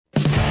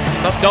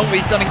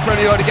McNulty's done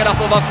incredibly well to get up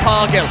above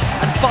Cargill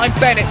and find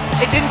Bennett.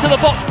 It's into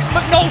the box.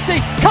 McNulty,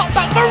 cut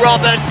back for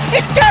Roberts.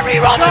 It's Gary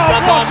Roberts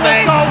for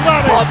Pompey.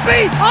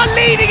 Pompey are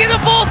leading in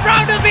the fourth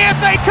round of the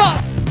FA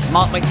Cup.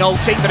 Mark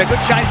McNulty, but a good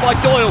chance by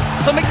Doyle.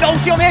 For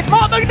McNulty on the edge.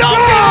 Mark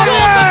McNulty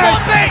scores for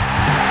Pompey.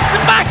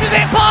 Smashes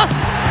it past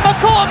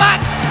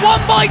McCormack.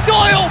 Won by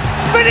Doyle.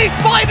 Finished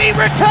by the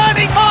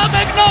returning Mark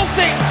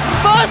McNulty.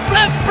 First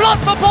left blood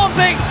for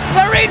Pompey.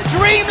 They're in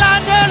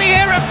dreamland early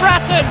here at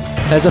Fratton.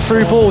 There's a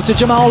through ball to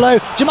Jamal Lowe.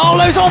 Jamal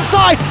Lowe's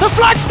onside. The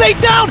flag's stayed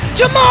down.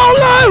 Jamal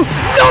Lowe,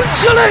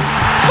 nonchalant,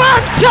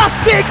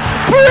 fantastic,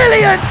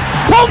 brilliant.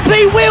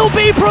 Pompey will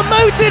be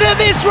promoted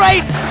at this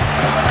rate.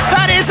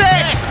 That is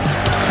it.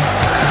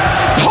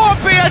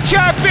 Pompey are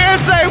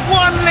champions. They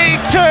won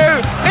League Two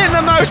in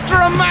the most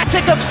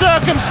dramatic of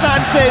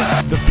circumstances.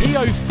 The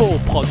PO4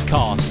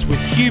 podcast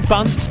with Hugh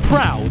Bunce,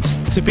 proud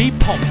to be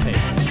Pompey.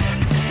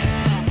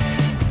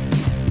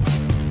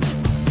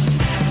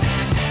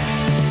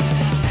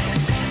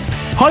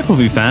 Hi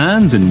Pompey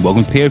fans, and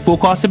welcome to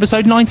PO4cast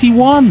episode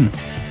 91.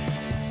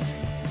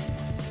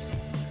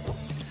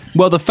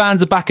 Well, the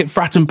fans are back at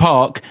Fratton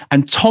Park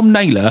and Tom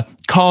Naylor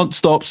can't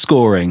stop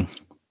scoring.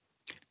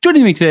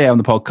 Joining me today on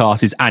the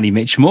podcast is Andy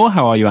Mitchmore.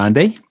 How are you,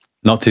 Andy?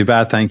 Not too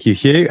bad, thank you,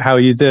 Hugh. How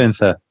are you doing,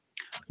 sir?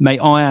 Mate,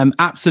 I am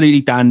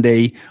absolutely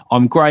dandy.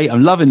 I'm great.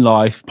 I'm loving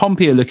life.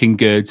 Pompey are looking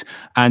good.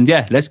 And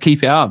yeah, let's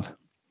keep it up.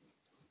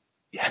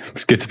 Yeah,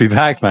 it's good to be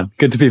back, man.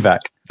 Good to be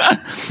back.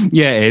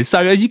 Yeah, it is. So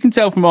as you can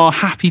tell from our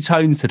happy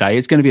tones today,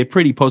 it's going to be a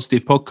pretty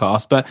positive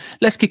podcast, but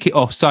let's kick it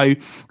off. So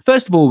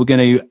first of all, we're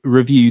going to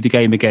review the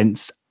game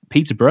against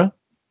Peterborough.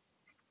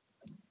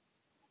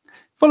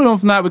 Following on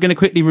from that, we're going to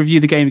quickly review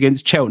the game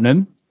against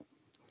Cheltenham.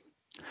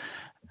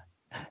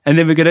 And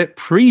then we're going to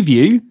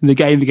preview the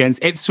game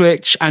against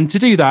Ipswich. And to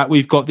do that,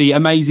 we've got the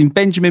amazing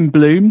Benjamin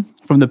Bloom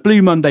from the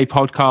Blue Monday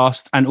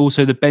podcast and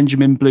also the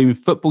Benjamin Bloom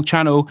football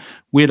channel.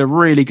 We had a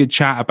really good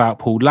chat about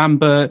Paul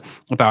Lambert,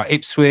 about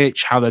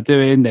Ipswich, how they're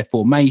doing, their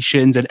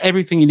formations, and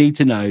everything you need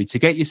to know to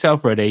get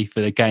yourself ready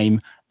for the game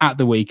at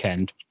the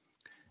weekend.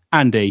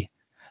 Andy,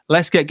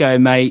 let's get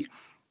going, mate.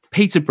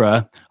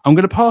 Peterborough, I'm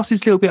going to pass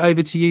this little bit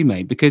over to you,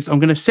 mate, because I'm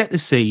going to set the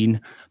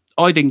scene.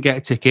 I didn't get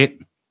a ticket.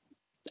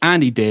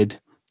 Andy did.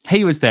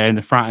 He was there in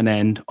the Fratton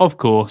end. Of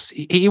course,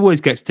 he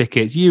always gets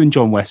tickets. You and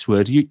John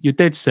Westwood, you're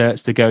dead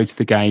certs to go to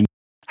the game.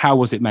 How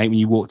was it, mate, when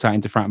you walked out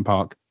into Fratton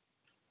Park?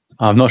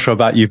 I'm not sure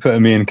about you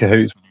putting me in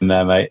cahoots in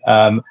there, mate.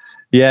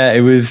 Yeah,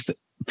 it was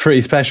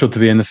pretty special to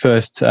be in the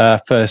first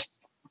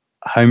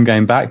home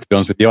game back, to be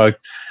honest with you. It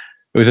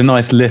was a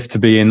nice lift to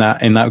be in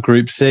that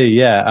Group C,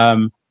 yeah.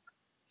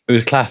 It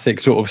was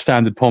classic sort of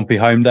standard Pompey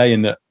home day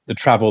in that the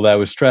travel there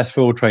was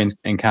stressful, trains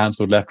getting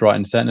cancelled left, right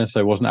and centre, so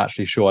I wasn't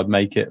actually sure I'd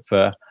make it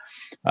for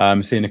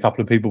seeing a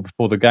couple of people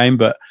before the game.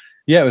 But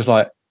yeah, it was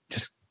like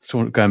just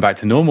sort of going back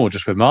to normal,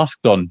 just with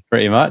masks on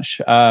pretty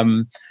much.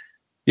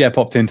 Yeah,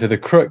 popped into the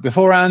Crook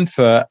beforehand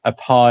for a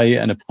pie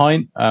and a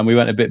pint. We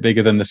went a bit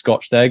bigger than the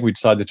Scotched egg. We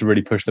decided to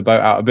really push the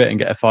boat out a bit and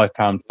get a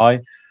 £5 pie.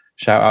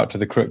 Shout out to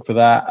the Crook for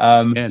that.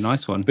 Yeah,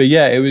 nice one. But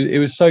yeah, it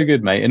was so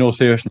good, mate. In all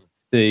seriousness,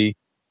 the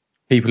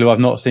people who I've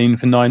not seen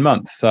for 9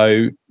 months.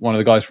 So one of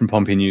the guys from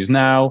Pompey News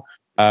Now,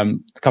 a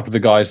couple of the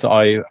guys that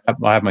I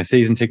have my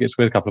season tickets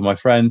with, a couple of my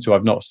friends who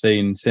I've not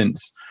seen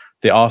since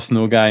the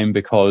Arsenal game,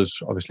 because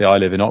obviously I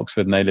live in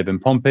Oxford and they live in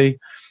Pompey.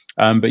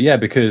 But yeah,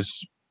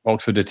 because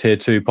Oxford are tier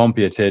 2,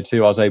 Pompey are tier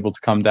 2, I was able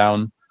to come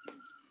down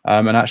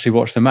and actually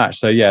watch the match.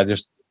 So yeah,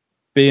 just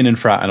being in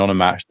Fratton on a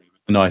match,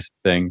 a nice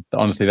thing.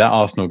 Honestly, that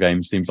Arsenal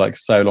game seems like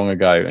so long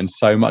ago and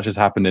so much has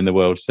happened in the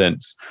world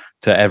since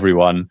to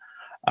everyone.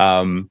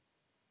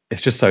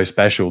 It's just so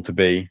special to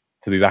be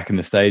back in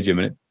the stadium,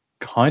 and it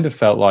kind of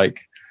felt like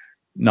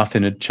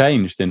nothing had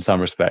changed in some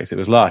respects. It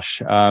was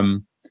lush.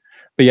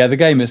 But yeah, the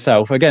game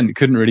itself, again,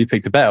 couldn't really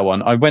pick a better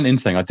one. I went in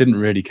saying I didn't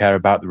really care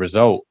about the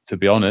result, to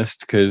be honest,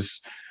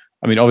 because,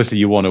 I mean, obviously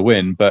you want to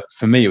win, but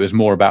for me, it was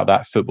more about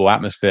that football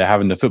atmosphere,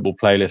 having the football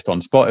playlist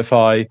on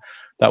Spotify,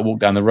 that walk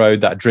down the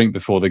road, that drink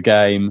before the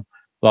game.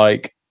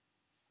 Like,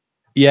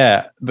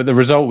 yeah, but the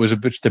result was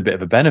just a bit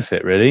of a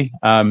benefit, really.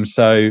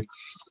 So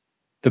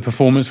the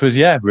performance was,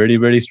 yeah, really,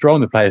 really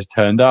strong. The players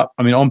turned up.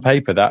 I mean, on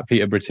paper, that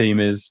Peterborough team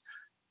is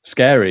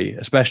scary,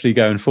 especially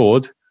going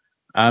forward.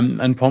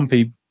 And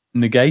Pompey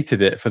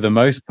negated it for the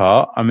most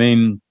part. I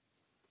mean,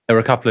 there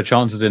were a couple of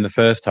chances in the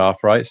first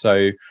half, right?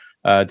 So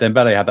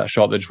Dembele had that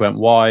shot that just went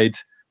wide.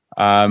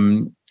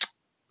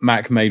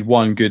 Mac made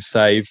one good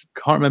save.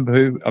 Can't remember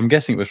who. I'm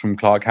guessing it was from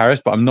Clark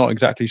Harris, but I'm not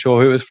exactly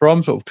sure who it was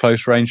from. Sort of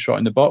close range shot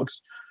in the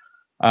box.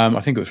 I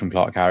think it was from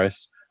Clark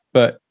Harris.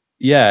 But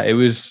yeah, it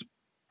was.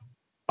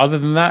 Other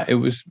than that, it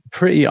was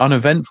pretty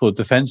uneventful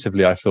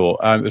defensively, I thought.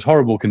 It was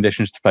horrible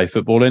conditions to play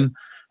football in,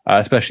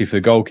 especially for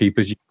the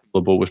goalkeepers.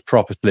 The ball was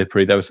proper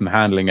slippery. There were some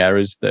handling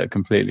errors that are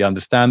completely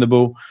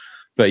understandable.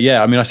 But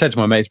yeah, I mean, I said to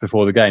my mates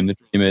before the game, the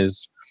dream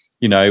is,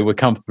 you know, we're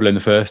comfortable in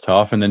the first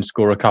half and then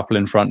score a couple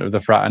in front of the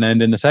Fratton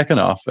end in the second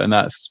half. And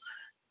that's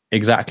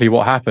exactly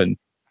what happened.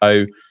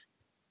 So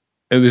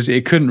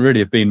it couldn't really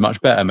have been much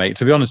better, mate.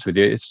 To be honest with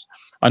you,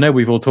 I know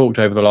we've all talked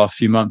over the last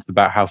few months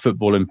about how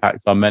football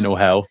impacts our mental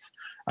health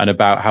and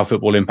about how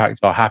football impacts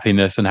our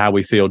happiness and how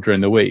we feel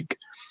during the week.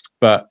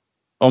 But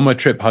on my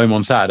trip home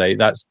on Saturday,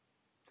 that's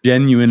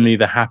genuinely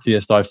the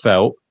happiest I've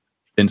felt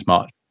since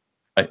March.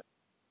 Right?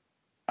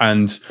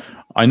 And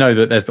I know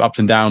that there's ups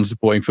and downs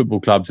supporting football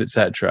clubs,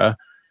 etc.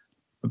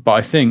 But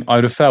I think I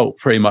would have felt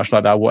pretty much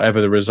like that,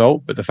 whatever the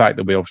result. But the fact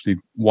that we obviously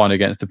won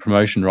against the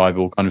promotion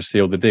rival kind of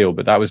sealed the deal.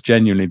 But that was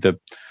genuinely the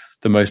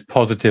most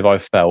positive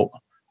I've felt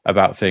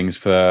about things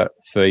for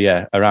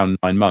around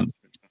 9 months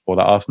before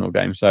that Arsenal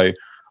game. So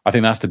I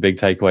think that's the big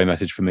takeaway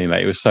message for me,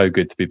 mate. It was so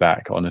good to be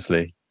back,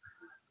 honestly.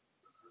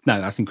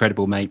 No, that's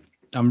incredible, mate.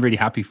 I'm really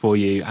happy for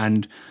you.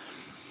 And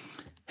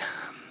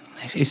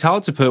it's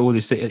hard to put all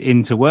this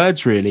into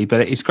words, really,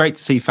 but it's great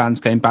to see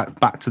fans going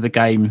back to the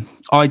game.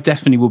 I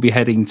definitely will be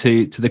heading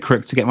to the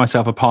Crook to get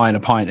myself a pie and a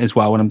pint as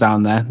well when I'm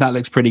down there. That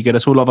looks pretty good. I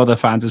saw a lot of other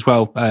fans as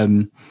well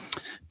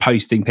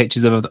posting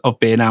pictures of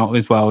being out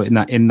as well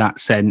in that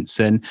sense.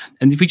 And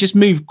if we just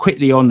move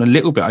quickly on a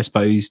little bit, I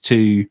suppose,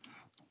 to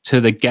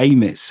the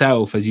game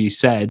itself, as you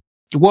said,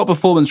 what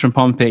performance from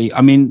Pompey.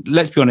 I mean,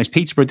 let's be honest,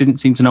 Peterborough didn't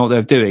seem to know what they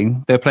were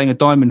doing. They're playing a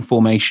diamond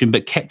formation,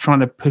 but kept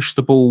trying to push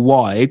the ball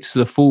wide to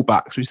the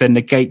fullbacks, which then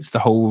negates the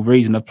whole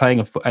reason of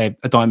playing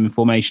a diamond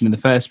formation in the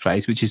first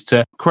place, which is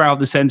to crowd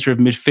the centre of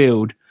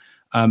midfield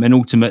and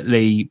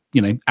ultimately,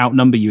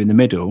 outnumber you in the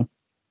middle.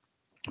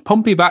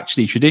 Pompey have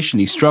actually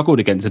traditionally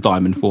struggled against a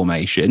diamond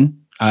formation.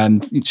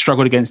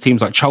 Struggled against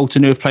teams like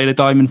Charlton, who have played a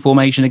diamond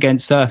formation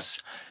against us.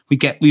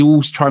 We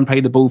always try and play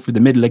the ball through the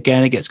middle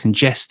again. It gets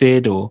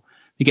congested, or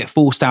you get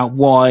forced out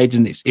wide,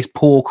 and it's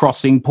poor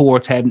crossing, poor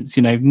attempts,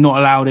 not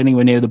allowed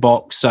anywhere near the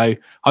box. So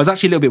I was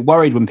actually a little bit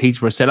worried when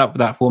Peterborough set up with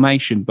that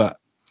formation, but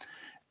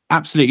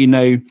absolutely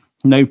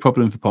no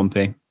problem for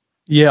Pompey.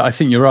 Yeah, I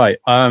think you're right.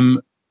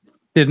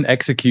 Didn't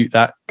execute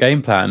that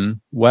game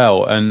plan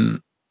well, and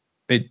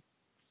it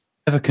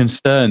never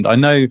concerned. I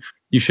know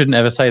you shouldn't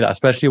ever say that,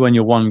 especially when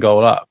you're 1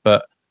 goal up,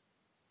 but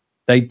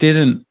they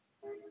didn't,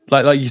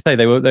 like you say,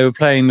 they were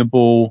playing the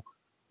ball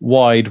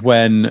wide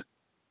when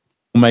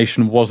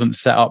formation wasn't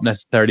set up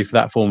necessarily for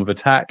that form of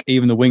attack.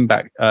 Even the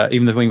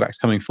wingbacks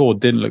coming forward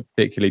didn't look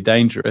particularly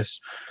dangerous.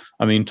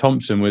 I mean,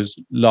 Thompson was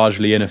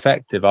largely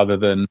ineffective, other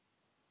than a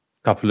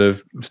couple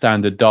of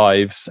standard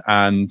dives,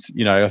 and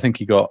I think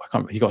he got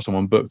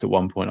someone booked at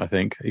one point. I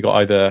think he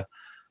got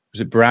was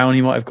it Brown?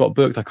 He might have got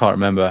booked. I can't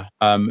remember.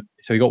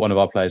 So he got one of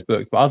our players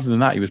booked, but other than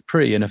that, he was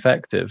pretty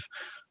ineffective,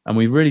 and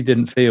we really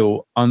didn't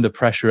feel under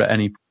pressure at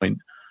any point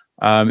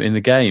in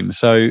the game.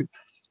 So.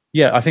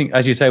 Yeah, I think,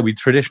 as you say, we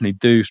traditionally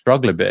do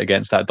struggle a bit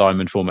against that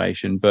diamond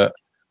formation, but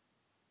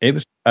it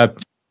was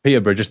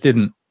Peterborough just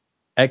didn't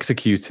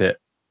execute it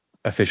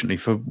efficiently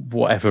for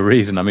whatever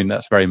reason. I mean,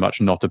 that's very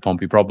much not a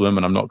Pompey problem,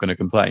 and I'm not going to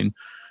complain.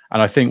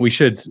 And I think we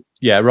should,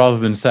 rather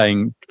than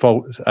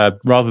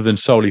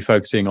solely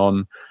focusing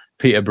on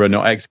Peterborough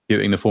not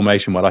executing the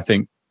formation well, I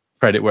think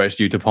credit where it's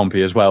due to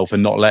Pompey as well for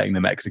not letting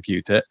them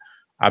execute it.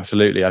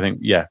 Absolutely, I think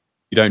you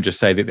don't just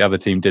say that the other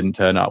team didn't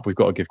turn up. We've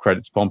got to give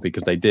credit to Pompey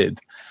because they did.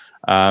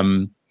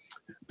 But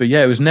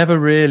it was never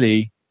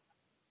really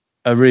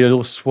a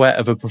real sweat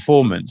of a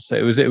performance.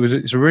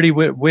 It's a really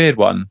weird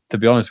one, to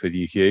be honest with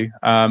you, Hugh.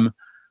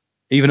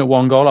 Even at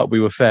 1 goal up, we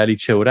were fairly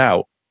chilled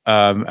out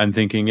and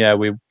thinking,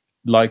 we're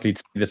likely to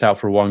see this out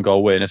for a 1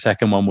 goal win. A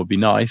second one would be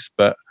nice,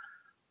 but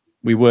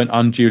we weren't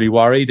unduly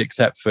worried,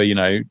 except for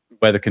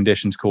weather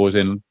conditions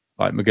causing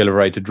like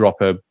McGillivray to drop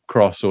a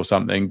cross or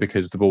something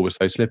because the ball was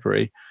so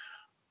slippery.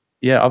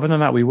 Other than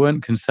that, we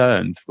weren't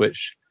concerned,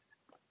 which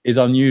is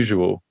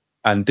unusual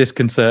and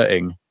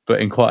disconcerting,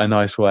 but in quite a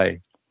nice way.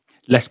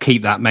 Let's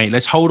keep that, mate.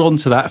 Let's hold on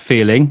to that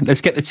feeling.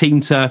 Let's get the team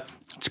to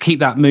keep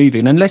that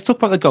moving. And let's talk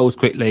about the goals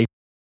quickly.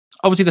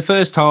 Obviously, the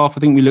first half, I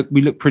think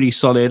we looked pretty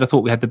solid. I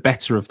thought we had the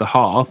better of the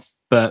half,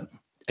 but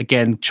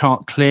again,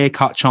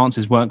 clear-cut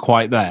chances weren't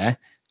quite there.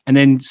 And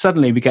then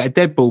suddenly we get a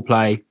dead ball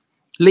play.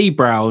 Lee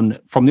Brown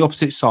from the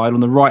opposite side,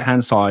 on the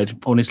right-hand side,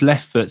 on his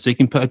left foot, so he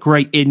can put a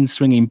great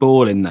in-swinging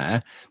ball in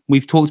there.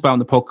 We've talked about on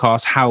the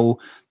podcast how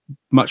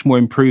much more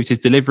improved his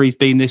delivery's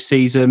been this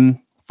season,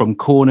 from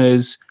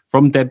corners,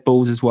 from dead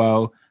balls as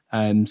well.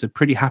 So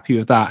pretty happy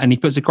with that. And he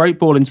puts a great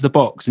ball into the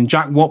box, and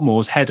Jack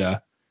Watmore's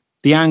header,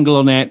 the angle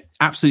on it,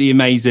 absolutely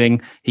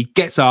amazing. He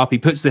gets up, he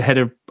puts the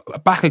header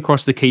back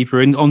across the keeper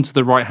and onto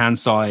the right-hand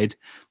side.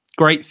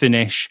 Great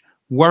finish.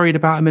 Worried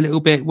about him a little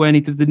bit when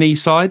he did the knee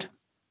slide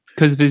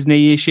because of his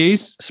knee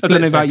issues. I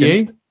don't know about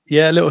you.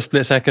 Yeah, a little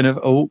split second of,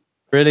 oh,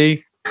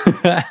 really?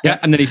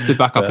 And then he stood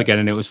back up again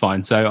and it was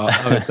fine. So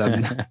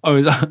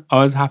I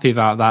was happy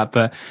about that.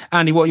 But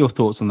Andy, what are your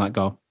thoughts on that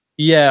goal?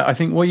 Yeah, I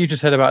think what you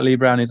just said about Lee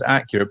Brown is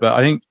accurate, but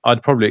I think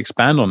I'd probably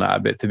expand on that a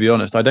bit, to be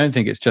honest. I don't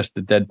think it's just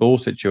the dead ball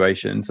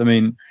situations. I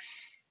mean,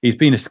 he's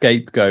been a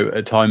scapegoat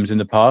at times in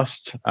the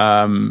past.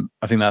 I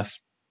think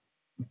that's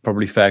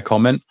probably fair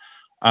comment.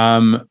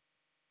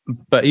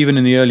 But even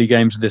in the early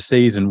games of this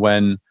season,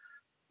 when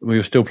we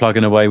were still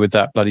plugging away with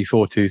that bloody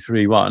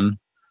 4-2-3-1,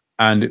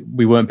 and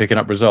we weren't picking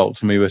up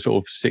results, and we were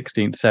sort of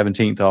 16th,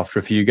 17th after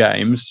a few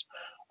games,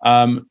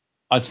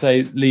 I'd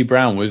say Lee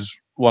Brown was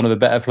one of the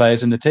better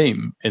players in the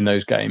team in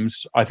those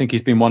games. I think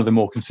he's been one of the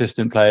more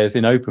consistent players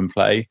in open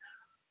play,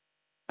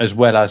 as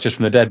well as just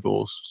from the dead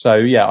balls. So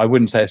yeah, I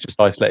wouldn't say it's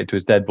just isolated to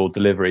his dead ball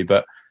delivery,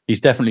 but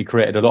he's definitely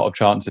created a lot of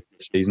chances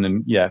this season.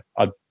 And yeah,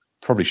 I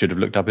probably should have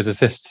looked up his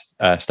assist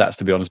stats,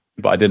 to be honest,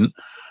 but I didn't.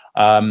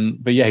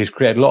 But yeah, he's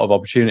created a lot of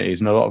opportunities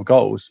and a lot of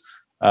goals,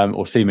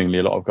 or seemingly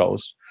a lot of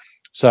goals.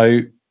 So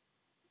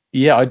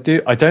yeah, I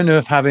don't know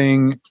if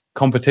having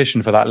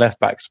competition for that left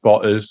back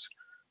spot has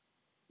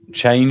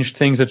changed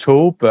things at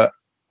all, but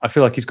I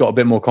feel like he's got a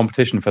bit more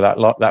competition for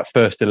that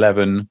first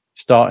 11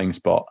 starting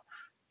spot.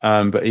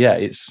 But yeah,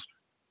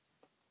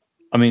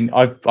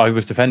 I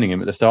was defending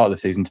him at the start of the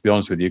season, to be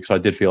honest with you, because I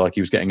did feel like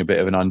he was getting a bit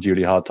of an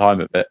unduly hard time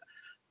of it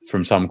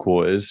from some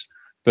quarters.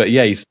 But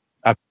yeah, he's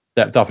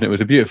stepped up and it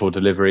was a beautiful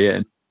delivery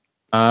in.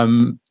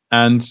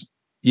 And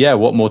yeah,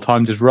 what more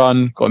time does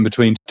run, got in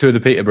between two of the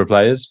Peterborough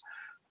players,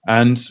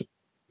 and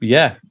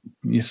yeah,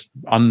 he's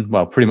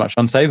pretty much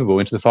unsavable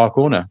into the far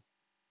corner.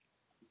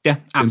 Yeah,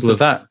 absolutely. Simple as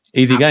that.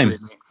 Easy game.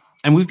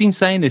 And we've been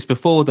saying this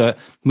before, that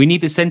we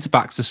need the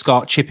centre-backs to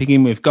start chipping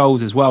in with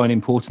goals as well in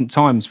important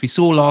times. We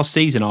saw last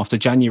season after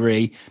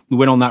January, we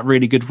went on that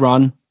really good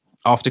run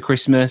after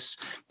Christmas.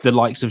 The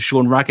likes of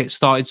Sean Raggett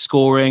started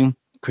scoring.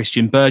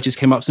 Christian Burgess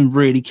came up with some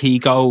really key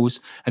goals,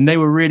 and they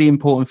were really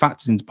important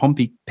factors into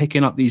Pompey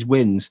picking up these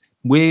wins.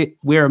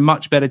 We're a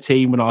much better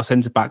team when our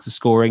centre-backs are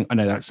scoring. I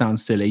know that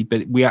sounds silly,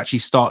 but we actually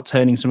start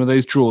turning some of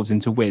those draws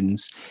into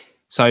wins.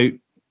 So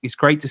it's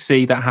great to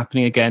see that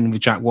happening again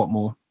with Jack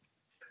Watmore.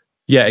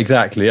 Yeah,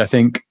 exactly. I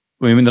think,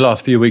 in the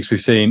last few weeks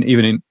we've seen,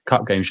 even in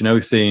cup games,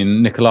 we've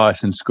seen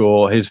Nicolaisen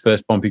score his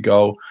first Pompey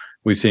goal.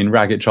 We've seen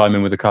Raggett chime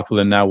in with a couple,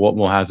 and now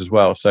Watmore has as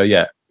well. So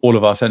yeah, all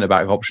of our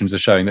centre-back options are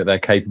showing that they're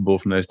capable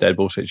from those dead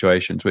ball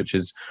situations, which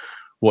is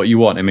what you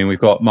want. We've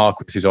got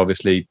Marquis, who's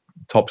obviously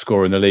top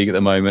scorer in the league at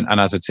the moment, and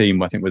as a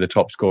team, I think we're the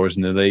top scorers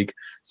in the league.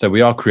 So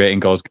we are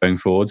creating goals going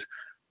forward,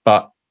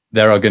 but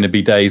there are going to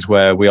be days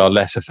where we are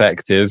less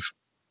effective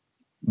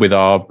with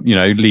our,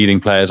 leading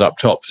players up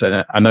top.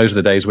 So, and those are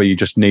the days where you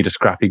just need a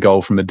scrappy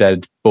goal from a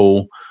dead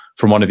ball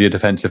from one of your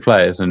defensive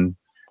players. And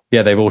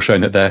yeah, they've all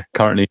shown that they're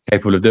currently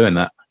capable of doing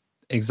that.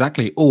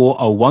 Exactly. Or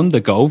a wonder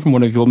goal from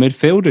one of your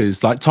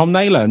midfielders like Tom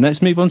Naylor. And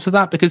let's move on to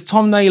that, because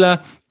Tom Naylor,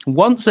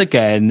 once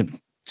again,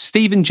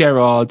 Steven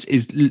Gerrard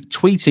is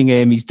tweeting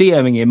him, he's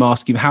DMing him,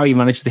 asking him how he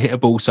managed to hit a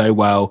ball so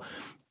well.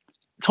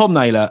 Tom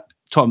Naylor,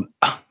 do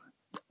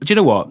you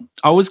know what?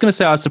 I was going to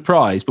say I was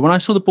surprised, but when I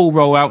saw the ball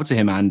roll out to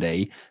him,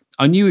 Andy,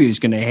 I knew he was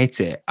going to hit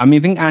it. I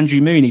think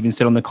Andrew Moon even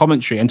said on the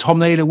commentary, and Tom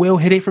Naylor will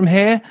hit it from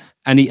here,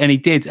 and he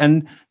did.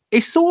 And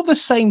it's sort of the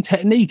same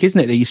technique,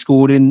 isn't it, that he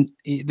scored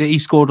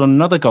on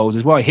another goals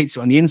as well. He hits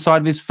it on the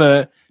inside of his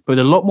foot, but with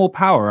a lot more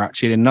power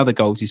actually than other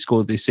goals he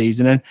scored this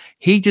season, and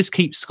he just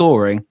keeps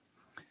scoring.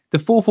 The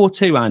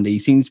 4-4-2, Andy,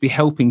 seems to be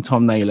helping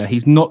Tom Naylor.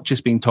 He's not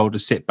just being told to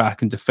sit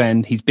back and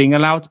defend. He's being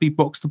allowed to be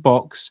box to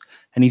box,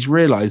 and he's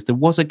realised there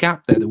was a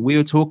gap there that we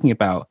were talking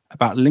about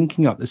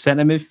linking up the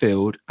centre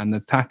midfield and the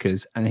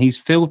attackers, and he's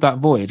filled that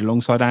void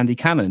alongside Andy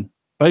Cannon.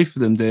 Both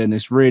of them doing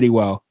this really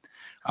well.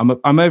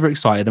 I'm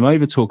overexcited. I'm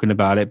over talking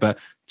about it, but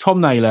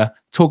Tom Naylor,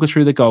 talk us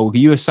through the goal.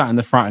 You were sat in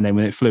the front end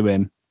when it flew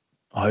in.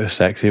 Oh, it was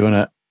sexy,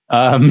 wasn't it?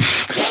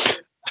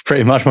 That's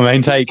pretty much my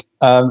main take.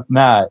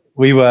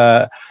 We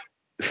were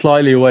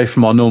slightly away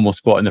from our normal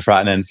spot in the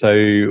front end, so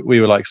we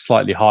were like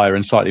slightly higher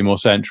and slightly more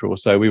central.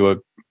 So we were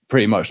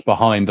pretty much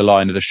behind the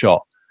line of the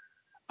shot.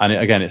 And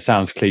it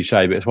sounds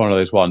cliche, but it's one of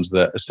those ones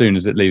that as soon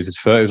as it leaves his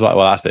foot, it was like,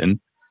 well, that's in.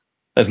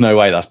 There's no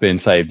way that's being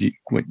saved.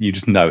 You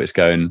just know it's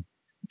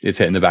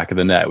hitting the back of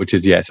the net, which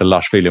is, it's a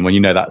lush feeling when you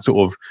know that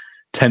sort of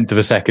 10th of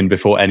a second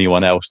before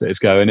anyone else that it's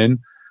going in.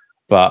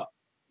 But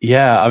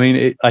yeah,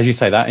 as you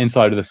say, that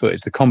inside of the foot,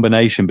 it's the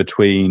combination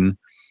between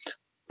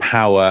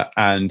power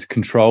and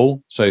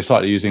control. So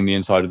slightly using the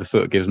inside of the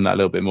foot gives them that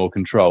little bit more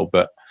control.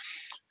 But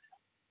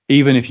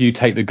even if you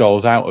take the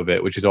goals out of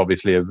it, which is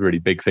obviously a really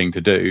big thing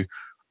to do,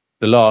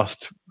 the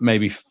last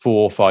maybe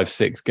 4, 5,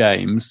 6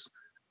 games,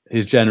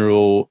 his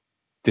general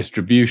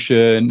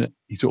distribution,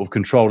 he's sort of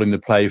controlling the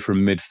play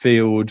from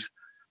midfield.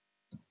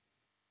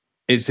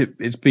 It's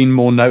been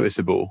more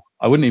noticeable.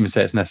 I wouldn't even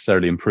say it's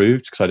necessarily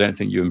improved, because I don't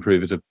think you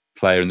improve as a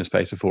player in the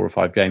space of 4 or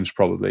 5 games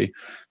probably,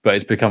 but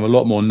it's become a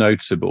lot more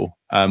noticeable,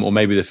 or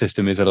maybe the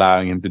system is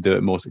allowing him to do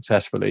it more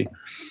successfully.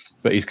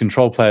 But he's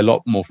control play a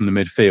lot more from the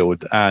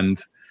midfield, and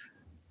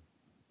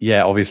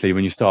yeah, obviously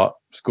when you start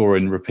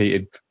scoring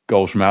repeated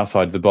goals from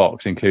outside of the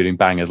box, including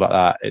bangers like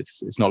that,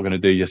 it's not going to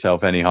do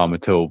yourself any harm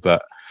at all.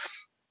 But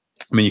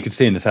you could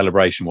see in the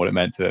celebration what it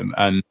meant to him.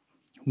 And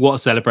What a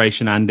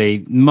celebration,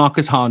 Andy.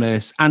 Marcus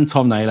Harness and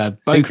Tom Naylor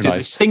both did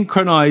the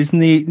synchronised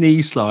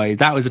knee slide.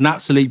 That was an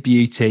absolute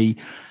beauty.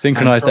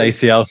 Synchronised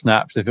ACL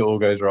snaps if it all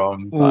goes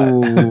wrong.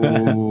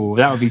 Oh,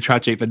 that would be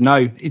tragic. But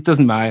no, it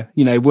doesn't matter.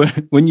 You know,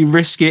 when you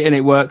risk it and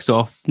it works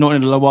off, not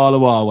in a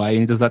Lawala way, and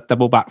he does that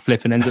double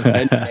backflip and ends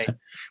up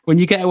when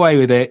you get away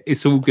with it,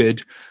 it's all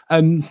good.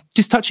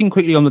 Just touching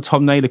quickly on the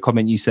Tom Naylor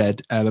comment you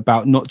said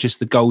about not just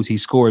the goals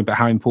he's scoring, but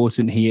how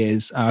important he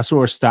is. I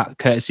saw a stat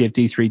courtesy of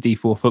D3,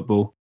 D4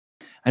 Football.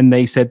 And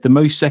they said the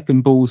most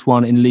second balls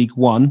won in League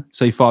One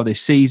so far this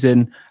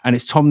season, and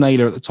it's Tom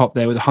Naylor at the top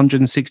there with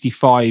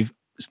 165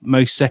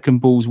 most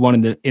second balls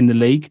won in the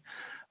league.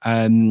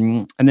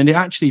 And then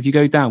if you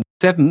go down,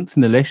 7th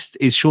in the list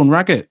is Sean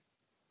Raggett,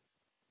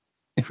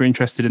 if we're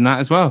interested in that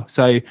as well.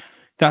 So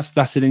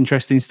that's an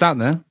interesting stat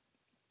there.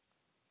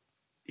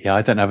 Yeah,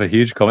 I don't have a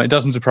huge comment. It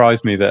doesn't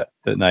surprise me that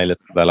Naylor's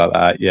there like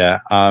that.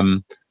 Yeah,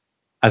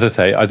 as I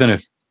say, I don't know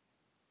if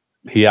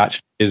he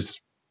actually is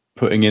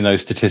putting in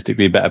those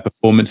statistically better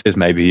performances.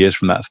 Maybe he is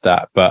from that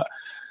stat, but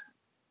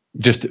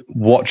just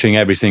watching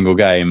every single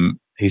game,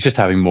 he's just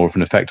having more of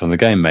an effect on the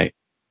game, mate.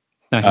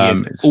 No,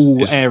 he is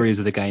all areas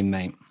of the game,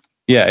 mate.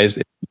 Yeah,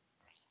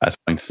 that's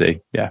fine to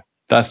see. Yeah,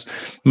 that's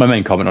my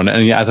main comment on it.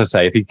 And yeah, as I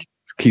say, if he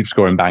keeps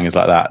scoring bangers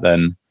like that,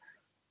 then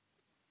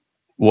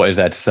what is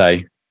there to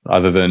say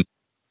other than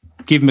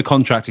give him a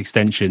contract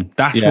extension?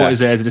 That's what is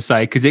there to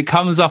say, because it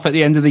comes up at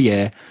the end of the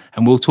year,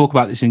 and we'll talk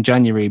about this in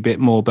January a bit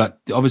more, but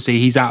obviously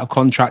he's out of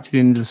contract at the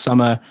end of the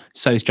summer.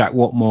 So is Jack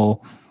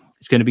Watmore.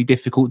 It's going to be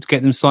difficult to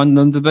get them signed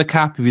under the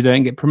cap if you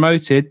don't get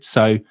promoted.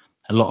 So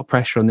a lot of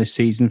pressure on this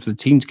season for the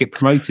team to get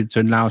promoted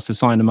to allow us to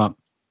sign them up.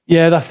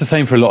 Yeah, that's the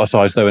same for a lot of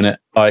sides though, isn't it?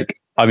 Like,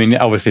 I mean,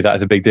 obviously that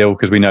is a big deal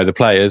because we know the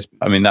players.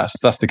 I mean,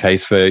 that's the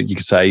case for, you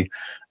could say,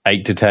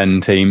 8 to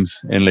 10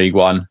 teams in League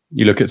One.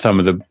 You look at some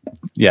of the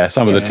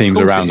teams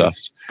around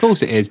us. Of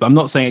course it is, but I'm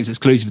not saying it's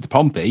exclusive to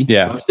Pompey.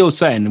 Yeah. I'm still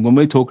saying when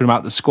we're talking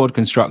about the squad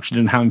construction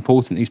and how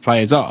important these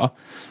players are,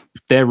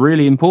 they're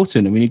really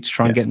important and we need to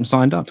try and get them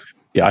signed up.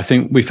 Yeah, I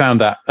think we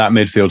found that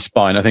midfield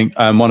spine. I think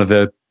one of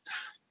the,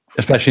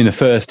 especially in the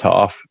first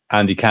half,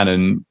 Andy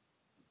Cannon,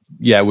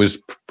 was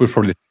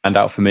probably stand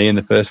out for me in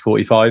the first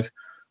 45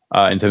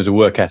 in terms of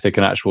work ethic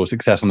and actual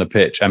success on the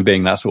pitch and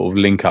being that sort of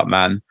link-up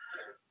man.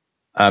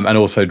 And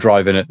also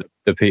driving at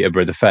the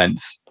Peterborough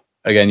defence.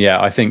 Again,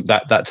 I think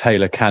that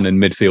Taylor-Cannon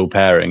midfield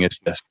pairing is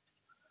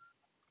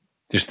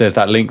just there's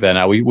that link there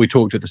now. We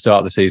talked at the start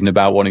of the season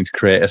about wanting to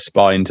create a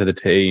spine to the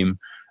team,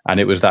 and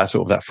it was that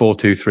sort of that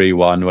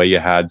 4-2-3-1 where you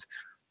had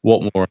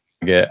Watmore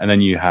and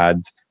then you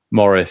had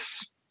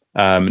Morris,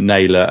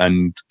 Naylor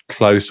and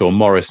Close, or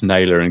Morris,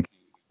 Naylor and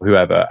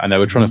whoever, and they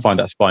were trying to find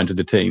that spine to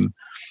the team.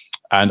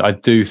 And I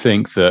do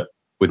think that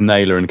with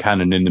Naylor and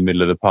Cannon in the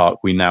middle of the park,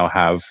 we now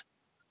have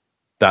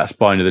that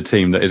spine of the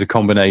team that is a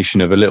combination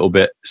of a little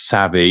bit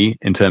savvy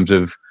in terms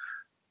of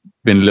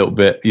being a little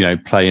bit,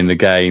 playing the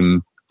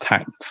game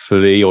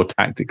tactfully or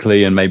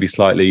tactically and maybe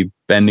slightly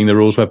bending the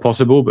rules where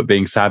possible, but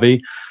being savvy.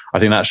 I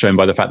think that's shown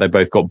by the fact they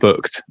both got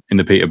booked in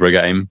the Peterborough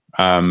game.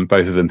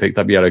 Both of them picked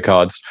up yellow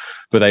cards,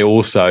 but they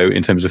also,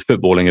 in terms of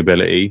footballing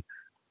ability,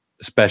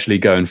 especially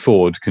going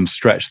forward, can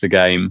stretch the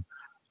game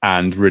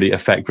and really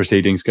affect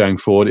proceedings going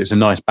forward. It's a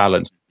nice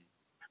balance.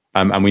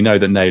 And we know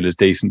that Naylor's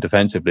decent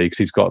defensively because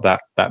he's got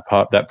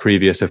that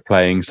previous of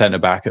playing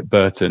centre-back at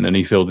Burton, and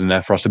he filled in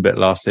there for us a bit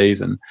last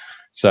season.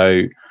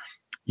 So,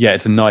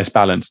 it's a nice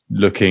balanced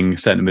looking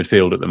centre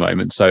midfield at the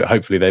moment. So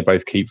hopefully they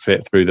both keep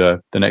fit through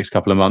the next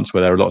couple of months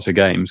where there are lots of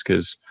games,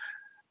 because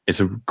it's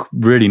a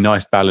really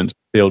nice balanced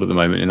field at the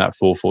moment in that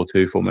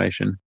 4-4-2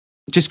 formation.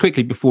 Just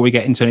quickly before we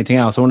get into anything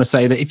else, I want to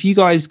say that if you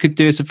guys could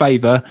do us a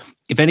favour,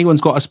 if anyone's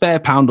got a spare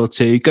 £1 or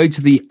two, go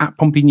to the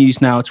 @Pompey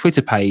News Now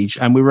Twitter page,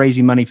 and we're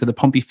raising money for the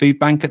Pompey Food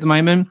Bank at the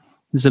moment.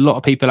 There's a lot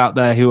of people out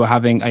there who are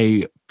having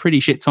a pretty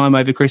shit time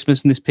over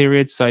Christmas in this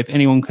period. So if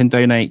anyone can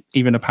donate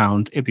even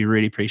 £1, it'd be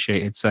really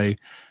appreciated. So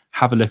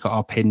have a look at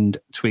our pinned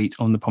tweet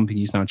on the Pompey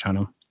News Now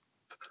channel.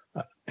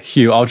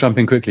 Hugh, I'll jump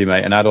in quickly,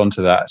 mate, and add on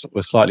to that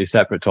a slightly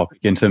separate topic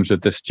in terms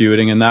of the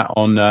stewarding and that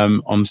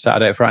on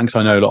Saturday at Frank's.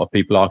 I know a lot of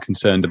people are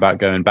concerned about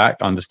going back,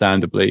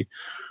 understandably.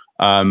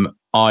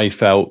 I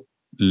felt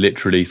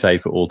literally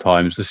safe at all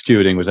times. The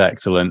stewarding was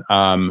excellent.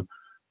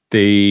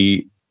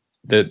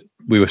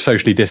 We were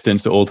socially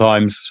distanced at all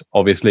times.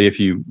 Obviously, if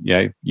you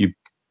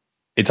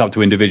it's up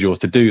to individuals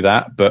to do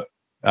that, but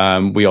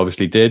we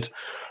obviously did.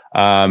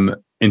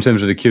 In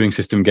terms of the queuing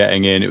system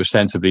getting in, it was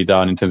sensibly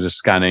done in terms of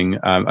scanning,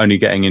 only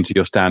getting into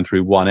your stand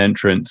through one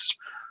entrance.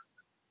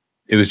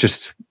 It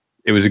was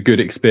a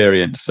good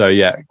experience. So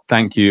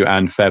thank you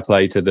and fair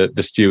play to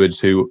the stewards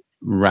who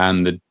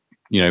ran the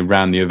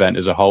event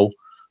as a whole.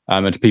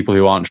 And to people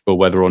who aren't sure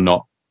whether or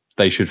not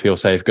they should feel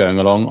safe going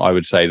along, I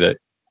would say that,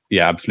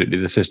 absolutely,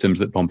 the systems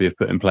that Pompey have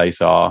put in place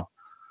are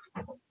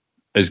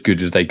as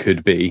good as they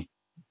could be.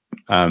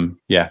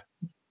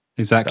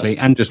 Exactly.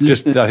 And just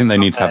I think they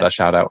need to have that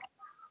shout out.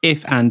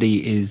 If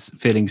Andy is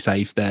feeling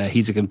safe there,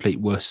 he's a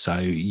complete wuss, so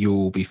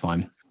you'll be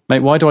fine.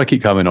 Mate, why do I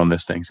keep coming on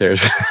this thing?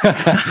 Seriously.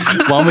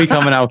 1 week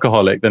I'm an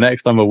alcoholic, the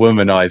next I'm a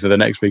womanizer, the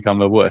next week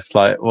I'm a wuss.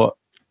 Like, what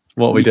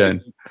are we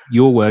doing?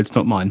 Your words,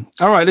 not mine.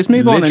 All right, let's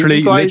move on.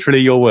 Literally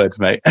your words,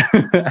 mate.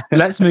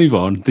 Let's move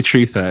on. The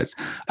truth hurts.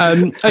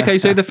 Okay,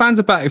 so the fans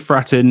are back at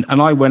Fratton,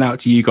 and I went out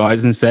to you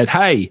guys and said,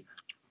 hey,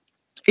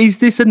 is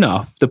this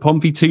enough, the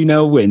Pompey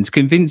 2-0 win, to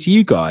convince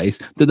you guys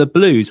that the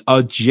Blues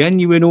are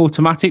genuine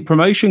automatic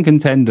promotion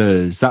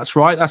contenders? That's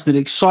right. That's the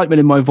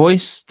excitement in my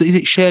voice. Is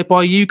it shared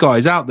by you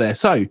guys out there?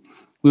 So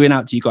we went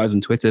out to you guys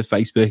on Twitter,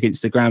 Facebook,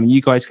 Instagram, and you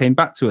guys came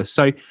back to us.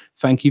 So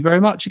thank you very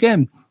much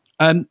again.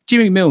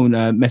 Jimmy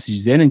Milne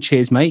messages in and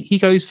cheers, mate. He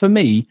goes, for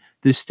me,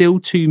 there's still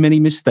too many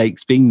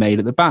mistakes being made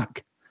at the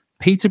back.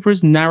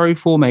 Peterborough's narrow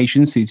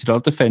formation suited our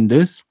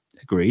defenders,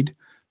 agreed,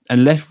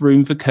 and left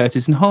room for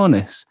Curtis and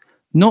Harness.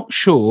 Not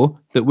sure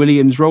that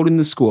Williams' role in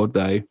the squad,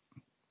 though.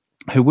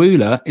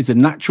 Hawula is a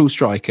natural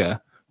striker.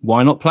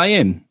 Why not play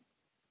him?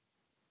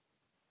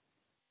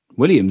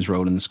 Williams'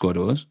 role in the squad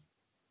was?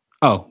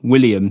 Oh,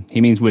 William.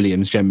 He means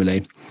Williams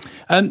generally.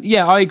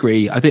 Yeah, I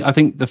agree. I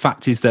think the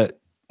fact is that,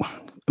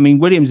 I mean,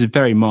 Williams is a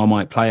very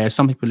Marmite player.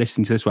 Some people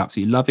listening to this will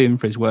absolutely love him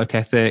for his work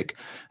ethic.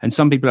 And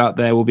some people out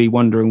there will be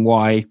wondering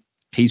why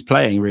he's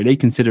playing, really,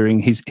 considering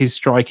his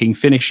striking,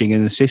 finishing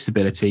and assist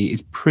ability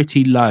is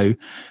pretty low.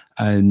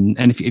 And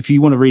if you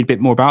want to read a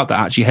bit more about that,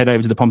 actually head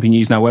over to the Pompey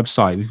News Now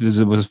website.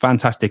 There was a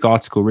fantastic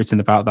article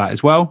written about that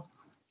as well.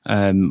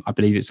 I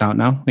believe it's out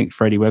now. I think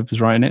Freddie Webb was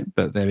writing it,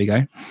 but there we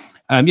go.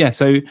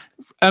 So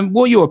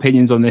what are your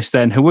opinions on this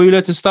then?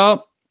 Hawula to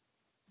start?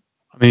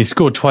 I mean, he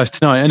scored twice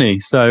tonight, hasn't he?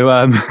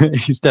 So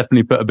he's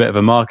definitely put a bit of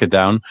a marker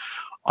down.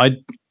 I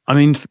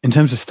mean, in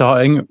terms of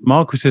starting,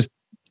 Marcus is,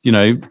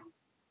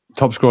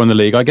 top scorer in the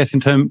league. I guess in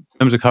terms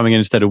of coming in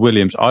instead of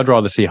Williams, I'd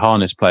rather see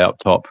Harness play up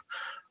top.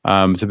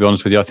 To be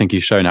honest with you, I think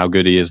he's shown how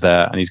good he is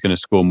there, and he's going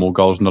to score more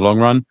goals in the long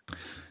run.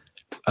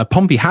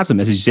 Pompey has a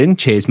message in.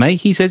 Cheers,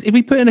 mate. He says, if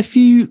we put in a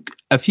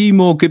few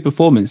more good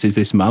performances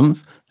this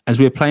month, as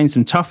we're playing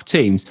some tough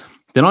teams,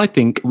 then I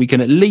think we can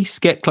at least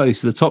get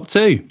close to the top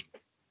 2.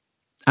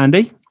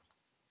 Andy?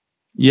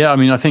 Yeah, I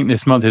mean, I think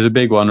this month is a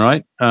big one,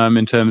 right?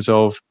 In terms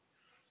of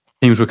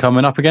teams we're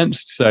coming up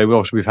against. So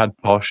obviously we've had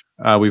Posh,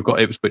 we've got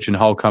Ipswich and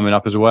Hull coming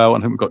up as well,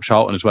 and I think we've got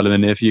Charlton as well in the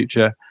near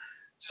future.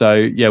 So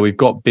yeah, we've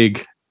got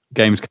big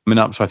games coming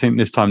up. So I think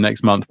this time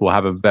next month we'll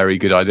have a very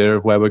good idea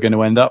of where we're going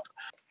to end up,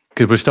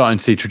 because we're starting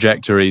to see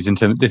trajectories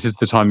this is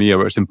the time of year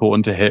where it's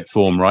important to hit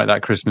form, right?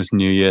 That Christmas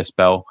New Year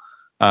spell,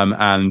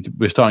 and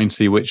we're starting to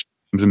see which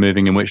teams are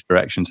moving in which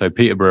direction. So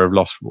Peterborough have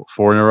lost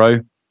 4 in a row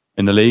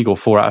in the league, or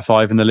 4 out of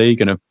 5 in the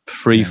league, and are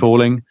free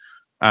falling,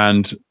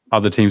 and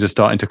other teams are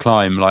starting to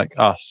climb like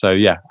us. So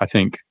yeah, I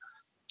think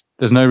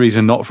there's no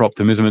reason not for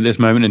optimism at this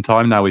moment in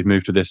time. Now we've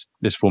moved to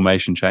this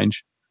formation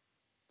change.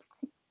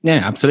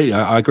 Yeah, absolutely.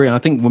 I agree. And I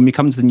think when we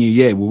come to the new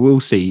year, we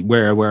will see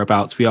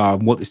whereabouts we are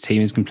and what this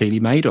team is completely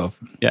made of.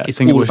 Yeah, it's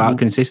all about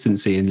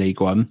consistency in League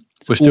One.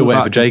 We're still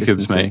waiting for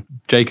Jacobs, mate.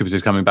 Jacobs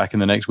is coming back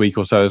in the next week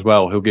or so as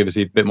well. He'll give us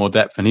a bit more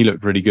depth, and he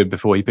looked really good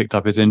before he picked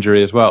up his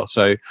injury as well.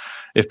 So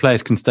if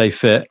players can stay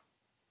fit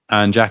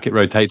and Jackett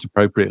rotates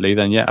appropriately,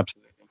 then yeah,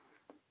 absolutely.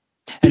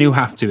 And he'll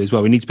have to as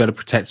well. We need to be able to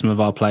protect some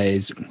of our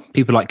players.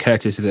 People like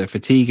Curtis, if they're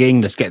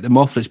fatiguing, let's get them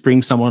off. Let's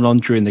bring someone on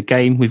during the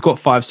game. We've got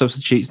 5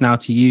 substitutes now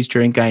to use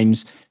during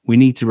games. We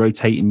need to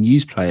rotate and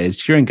use players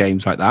during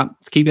games like that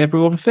to keep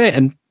everyone fit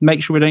and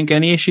make sure we don't get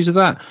any issues with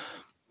that.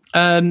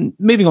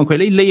 Moving on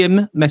quickly,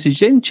 Liam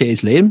messaged in.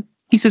 Cheers, Liam.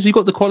 He says, we've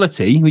got the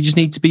quality. We just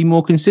need to be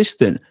more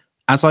consistent,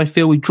 as I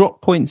feel we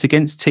drop points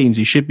against teams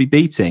we should be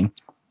beating.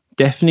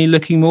 Definitely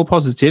looking more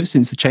positive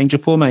since the change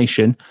of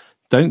formation.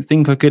 Don't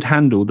think I could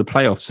handle the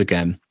playoffs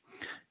again.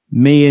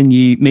 Me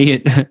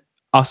and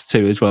us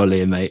two as well,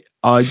 Liam, mate.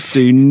 I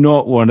do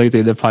not want to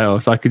do the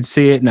playoffs. I can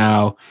see it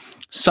now.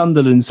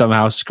 Sunderland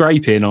somehow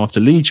scraping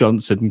after Lee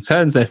Johnson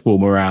turns their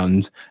form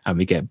around, and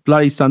we get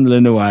bloody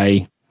Sunderland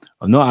away.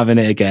 I'm not having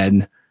it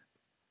again.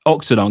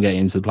 Oxford aren't getting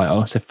into the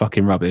playoffs. They're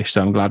fucking rubbish,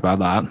 so I'm glad about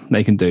that.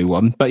 They can do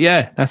one. But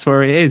yeah, that's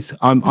where it is.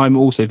 I'm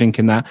also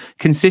thinking that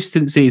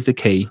consistency is the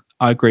key.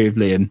 I agree with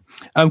Liam.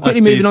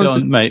 Quickly moving on to...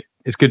 Mate,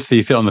 it's good to see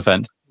you sit on the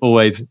fence.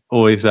 Always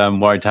worried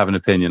to have an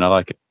opinion. I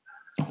like it.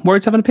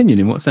 Worried to have an opinion?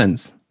 In what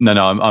sense? No,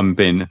 I'm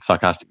being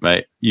sarcastic,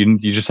 mate. You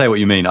just say what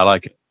you mean. I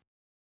like it.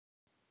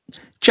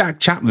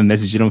 Jack Chapman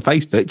messaging on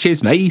Facebook.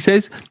 Cheers, mate. He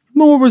says,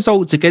 more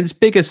results against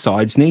bigger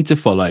sides need to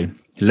follow.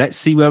 Let's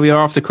see where we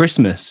are after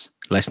Christmas.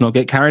 Let's not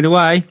get carried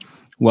away.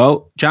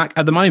 Well, Jack,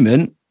 at the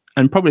moment,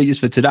 and probably just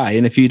for today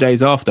and a few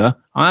days after,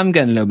 I'm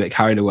getting a little bit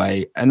carried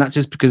away. And that's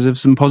just because of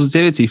some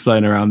positivity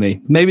flowing around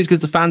me. Maybe it's because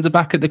the fans are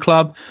back at the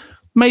club.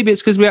 Maybe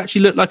it's because we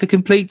actually look like a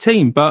complete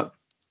team. But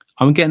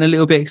I'm getting a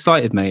little bit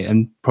excited, mate.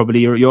 And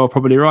probably you're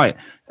probably right.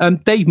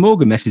 Dave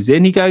Morgan messages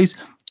in. He goes,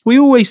 we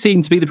always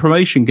seem to be the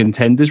promotion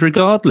contenders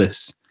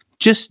regardless.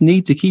 Just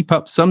need to keep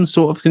up some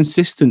sort of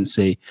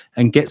consistency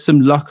and get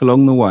some luck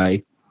along the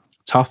way.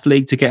 Tough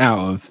league to get out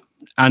of.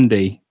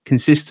 Andy,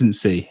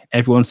 consistency.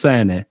 Everyone's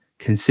saying it.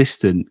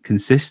 Consistent.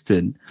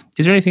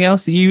 Is there anything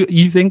else that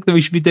you think that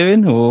we should be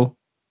doing, or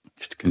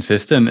just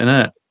consistent,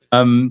 innit?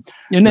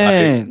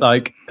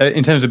 Like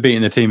in terms of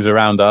beating the teams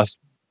around us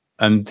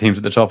and teams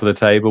at the top of the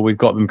table, we've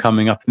got them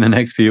coming up in the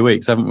next few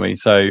weeks, haven't we?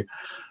 So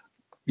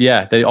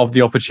yeah,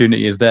 the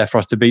opportunity is there for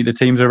us to beat the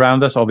teams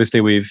around us.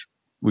 Obviously, we've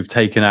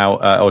taken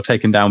out or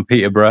taken down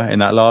Peterborough in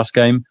that last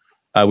game.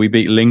 We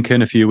beat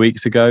Lincoln a few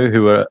weeks ago,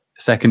 who are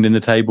second in the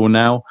table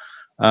now.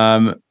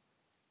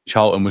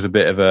 Charlton was a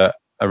bit of a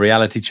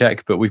reality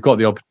check, but we've got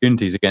the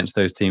opportunities against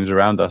those teams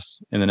around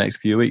us in the next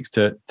few weeks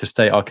to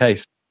state our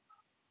case.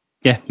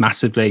 Yeah,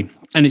 massively.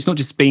 And it's not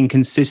just being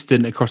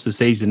consistent across the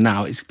season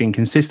now, it's being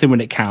consistent when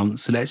it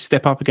counts. So let's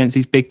step up against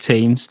these big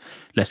teams.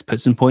 Let's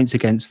put some points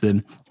against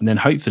them. And then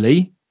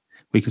hopefully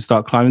we can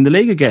start climbing the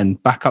league again,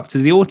 back up to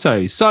the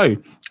autos. So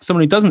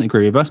someone who doesn't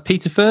agree with us,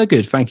 Peter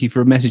Fergood, thank you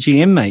for messaging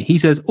in, mate. He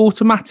says,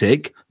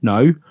 automatic?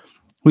 No.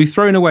 We've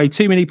thrown away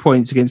too many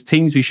points against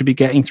teams we should be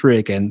getting 3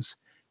 against.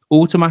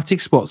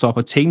 Automatic spots are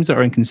for teams that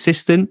are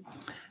inconsistent.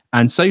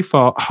 And so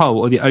far,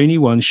 Hull are the only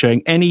ones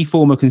showing any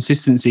form of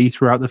consistency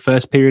throughout the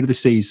first period of the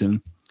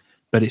season.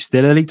 But it's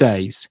still early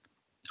days.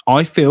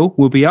 I feel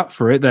we'll be up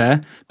for it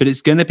there, but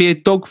it's going to be a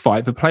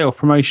dogfight for playoff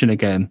promotion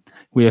again.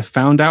 We have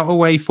found out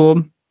away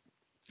form.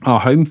 Our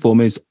home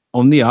form is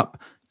on the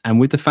up, and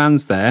with the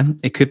fans there,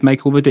 it could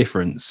make all the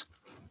difference.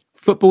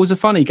 Football is a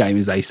funny game,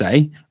 as they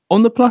say.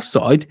 On the plus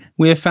side,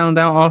 we have found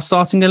out our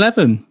starting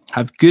 11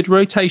 have good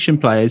rotation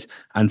players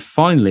and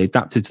finally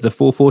adapted to the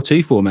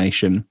 4-4-2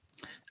 formation.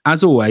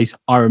 As always,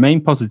 I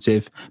remain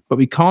positive, but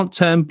we can't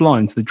turn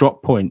blind to the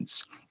drop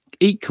points.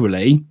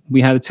 Equally, we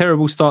had a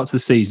terrible start to the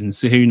season,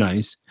 so who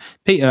knows?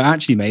 Peter,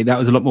 actually, mate, that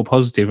was a lot more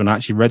positive when I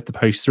actually read the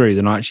post through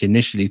than I actually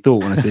initially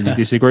thought when I said you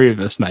disagree with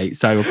us, mate.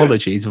 So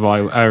apologies if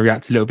I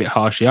react a little bit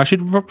harshly. I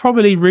should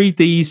probably read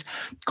these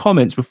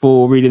comments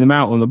before reading them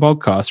out on the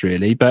podcast,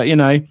 really. But, you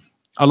know,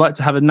 I like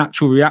to have a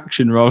natural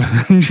reaction rather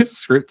than just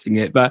scripting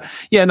it. But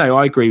yeah, no,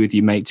 I agree with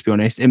you, mate, to be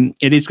honest. And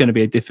it is going to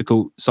be a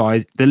difficult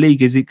side. The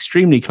league is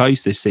extremely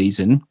close this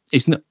season.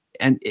 It's not,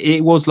 and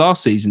it was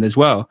last season as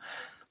well.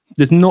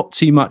 There's not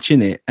too much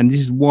in it. And this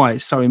is why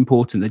it's so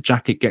important that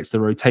Jackett gets the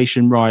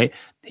rotation right.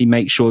 He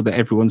makes sure that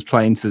everyone's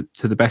playing to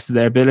the best of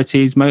their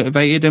abilities,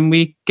 motivated, and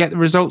we get the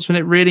results when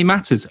it really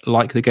matters,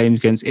 like the games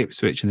against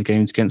Ipswich and the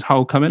games against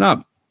Hull coming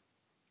up.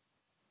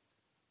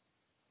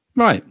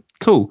 Right,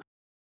 cool.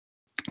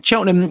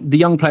 Cheltenham, the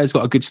young players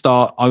got a good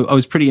start. I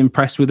was pretty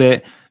impressed with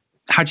it.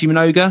 Haji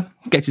Minoga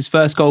gets his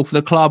first goal for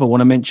the club. I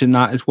want to mention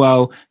that as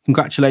well.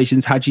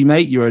 Congratulations, Haji,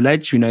 mate. You're a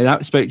ledge. We know that.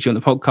 We spoke to you on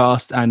the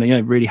podcast and, you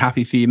know, really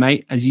happy for you,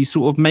 mate, as you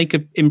sort of make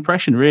an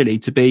impression, really,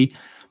 to be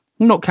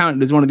not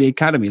counted as one of the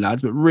academy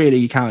lads, but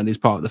really counted as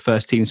part of the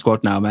first team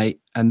squad now, mate.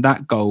 And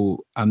that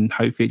goal,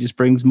 hopefully it just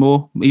brings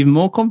even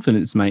more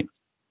confidence, mate.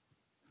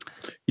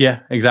 Yeah,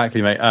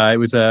 exactly, mate. It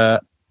was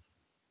a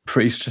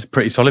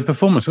pretty solid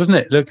performance, wasn't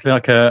it? Looked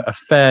like a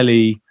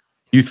fairly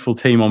youthful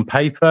team on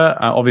paper.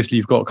 Obviously,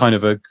 you've got kind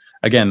of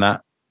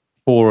that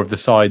core of the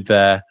side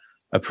there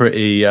are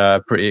pretty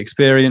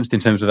experienced in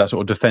terms of that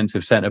sort of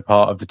defensive centre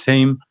part of the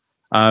team.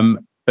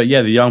 But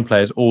yeah, the young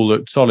players all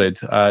looked solid.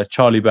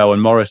 Charlie Bell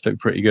and Morris looked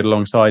pretty good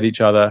alongside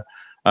each other.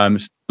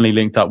 Stanley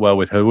linked up well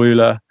with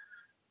Hawula.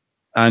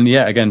 And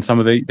yeah, again, some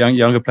of the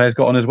younger players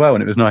got on as well.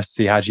 And it was nice to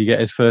see Haji get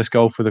his first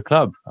goal for the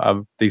club.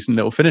 Decent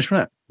little finish,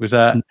 wasn't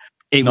it?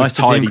 It was nice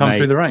tidy, to see him come, mate,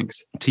 through the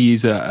ranks. To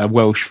use a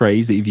Welsh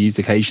phrase that you've used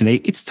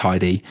occasionally, it's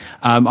tidy.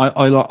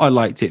 I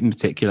liked it in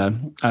particular.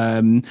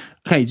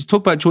 Okay, to talk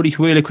about Geordie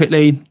Hawula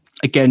quickly.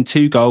 Again,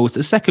 2 goals.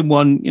 The second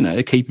one, you know,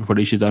 the keeper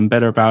probably should have done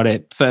better about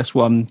it. First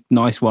one,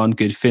 nice one,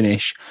 good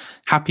finish.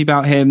 Happy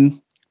about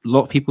him. A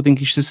lot of people think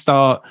he should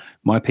start.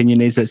 My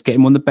opinion is let's get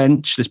him on the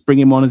bench. Let's bring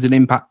him on as an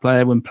impact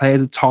player when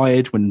players are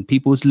tired, when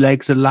people's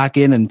legs are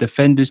lagging and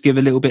defenders give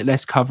a little bit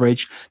less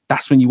coverage.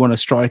 That's when you want a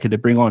striker to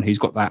bring on who's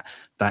got that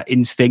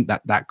instinct,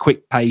 that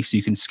quick pace.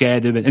 You can scare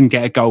them and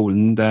get a goal.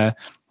 And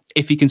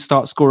if he can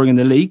start scoring in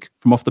the league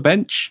from off the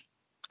bench,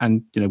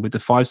 and you know, with the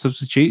 5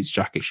 substitutes,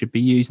 Jackett should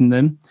be using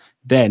them,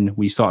 then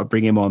we start to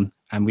bring him on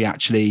and we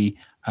actually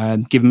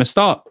give him a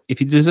start if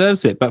he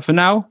deserves it. But for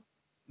now,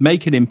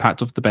 make an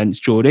impact off the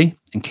bench, Geordie,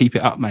 and keep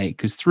it up, mate,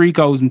 because 3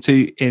 goals and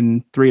 2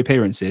 in 3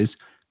 appearances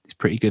is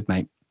pretty good,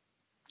 mate.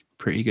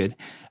 Pretty good.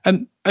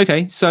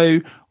 Okay, so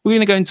we're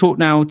going to go and talk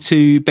now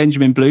to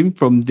Benjamin Bloom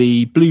from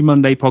the Blue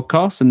Monday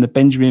podcast and the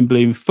Benjamin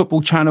Bloom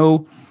football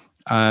channel.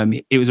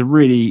 It was a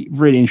really,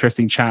 really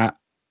interesting chat,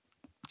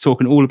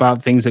 talking all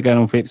about things that are going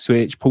on for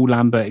Ipswich, Paul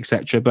Lambert,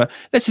 etc. But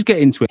let's just get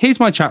into it. Here's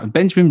my chat with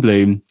Benjamin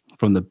Bloom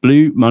from the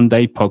Blue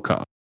Monday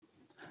podcast.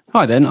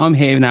 Hi then, I'm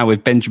here now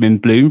with Benjamin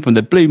Bloom from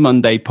the Blue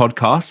Monday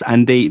podcast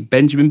and the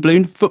Benjamin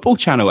Bloom football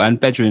channel. And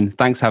Benjamin,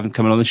 thanks for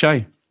coming on the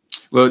show.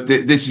 Well,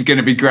 this is going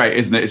to be great,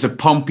 isn't it? It's a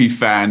Pompey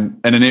fan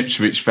and an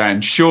Ipswich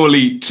fan.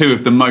 Surely 2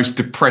 of the most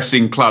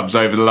depressing clubs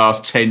over the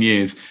last 10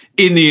 years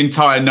in the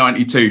entire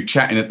 92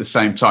 chatting at the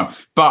same time.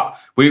 But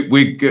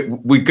we're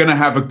going to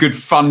have a good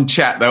fun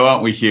chat though,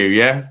 aren't we, Hugh?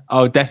 Yeah.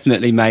 Oh,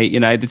 definitely, mate. You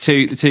know, the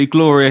two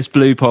glorious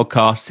Blue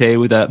podcasts here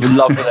with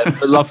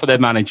love for their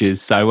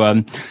managers. So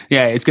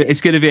yeah, it's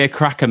going to be a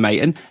cracker,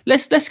 mate. And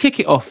let's kick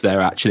it off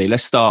there. Actually,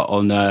 let's start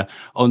on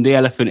the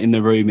elephant in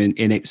the room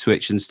in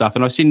Ipswich and stuff.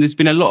 And I've seen there's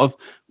been a lot of,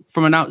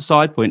 from an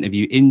outside point of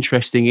view,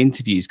 interesting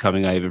interviews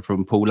coming over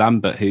from Paul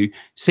Lambert, who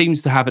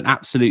seems to have an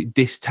absolute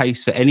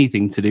distaste for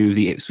anything to do with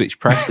the Ipswich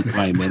press at the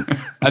moment.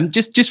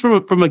 Just from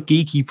a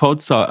geeky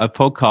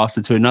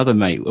podcaster to another,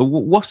 mate,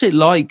 what's it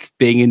like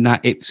being in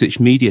that Ipswich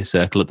media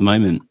circle at the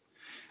moment?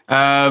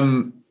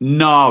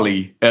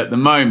 Gnarly at the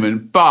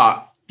moment,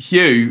 but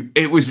Hugh,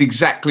 it was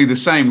exactly the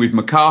same with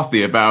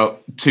McCarthy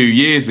about 2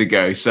 years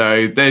ago.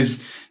 So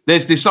there's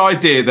this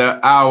idea that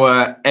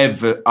our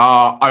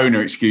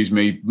owner,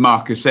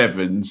 Marcus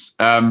Evans,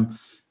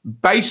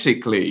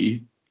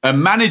 basically,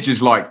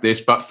 managers like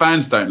this, but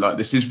fans don't like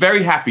this, is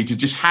very happy to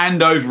just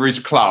hand over his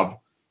club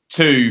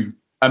to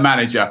a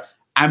manager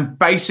and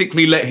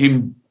basically let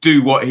him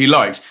do what he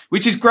likes,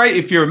 which is great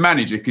if you're a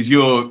manager because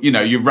you're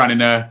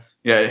running a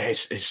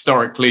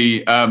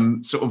historically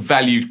sort of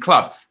valued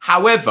club.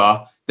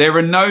 However, there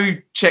are no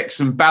checks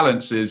and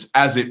balances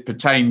as it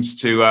pertains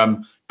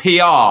to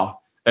PR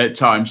at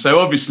times. So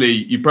obviously,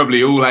 you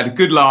probably all had a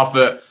good laugh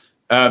at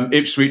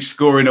Ipswich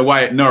scoring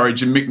away at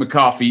Norwich and Mick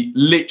McCarthy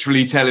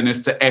literally telling us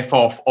to F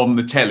off on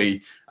the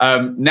telly.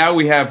 Now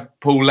we have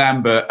Paul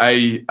Lambert,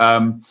 a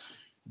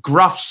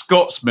gruff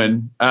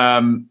Scotsman,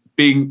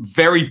 being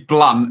very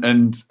blunt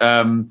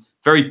and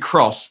very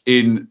cross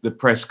in the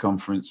press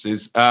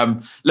conferences.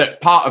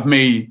 Look, part of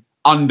me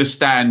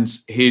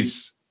understands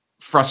his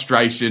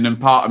frustration and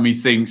part of me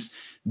thinks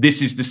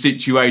this is the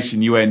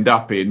situation you end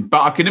up in.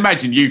 But I can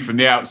imagine you from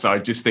the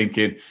outside just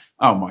thinking,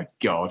 oh my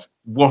God,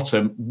 what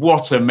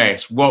a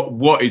mess.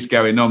 What is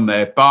going on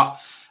there? But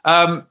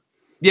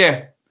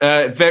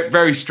very,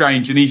 very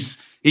strange. And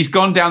he's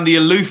gone down the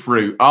aloof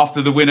route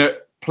after the win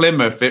at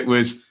Plymouth. It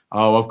was,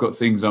 oh, I've got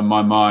things on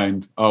my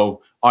mind.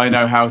 Oh, I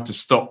know how to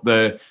stop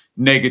the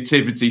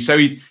negativity. So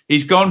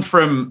he's gone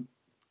from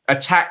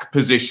attack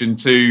position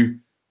to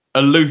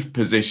aloof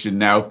position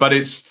now, but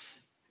it's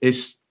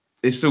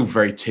all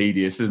very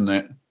tedious, isn't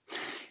it?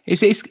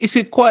 It's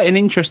quite an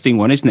interesting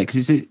one, isn't it?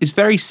 Because it's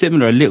very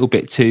similar a little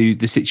bit to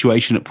the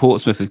situation at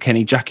Portsmouth with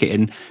Kenny Jackett,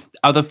 and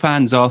other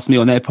fans ask me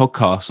on their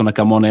podcast when I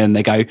come on and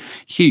they go,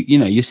 Hugh,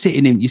 you're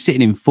sitting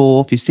in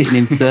fourth, you're sitting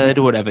in third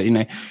or whatever,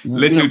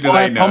 Little do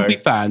they know. Pompey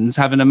fans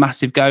having a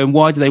massive go, and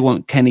why do they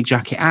want Kenny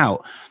Jackett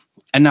out?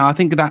 And now I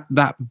think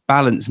that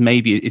balance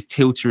maybe is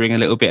tilting a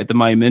little bit at the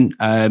moment,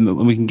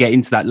 and we can get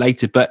into that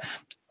later. But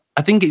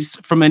I think it's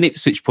from an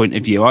Ipswich point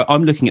of view.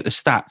 I'm looking at the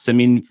stats. I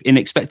mean, in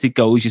expected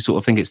goals, you sort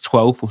of think it's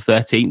 12th or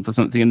 13th or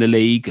something in the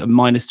league,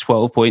 minus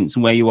 12 points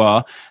and where you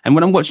are. And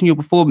when I'm watching your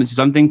performances,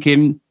 I'm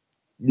thinking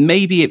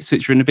maybe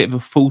Ipswich are in a bit of a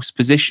false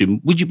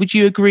position. Would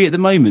you agree at the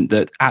moment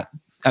that at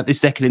this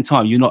second in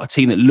time, you're not a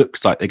team that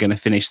looks like they're going to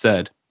finish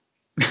third?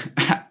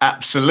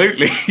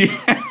 Absolutely.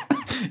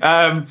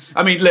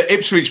 I mean, look,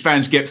 Ipswich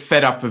fans get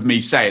fed up of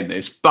me saying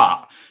this,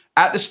 but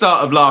at the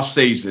start of last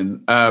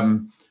season,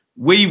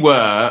 we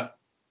were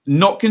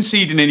not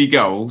conceding any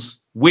goals,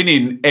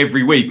 winning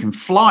every week and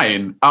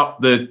flying up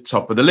the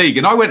top of the league.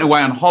 And I went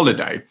away on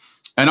holiday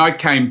and I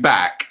came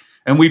back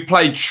and we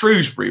played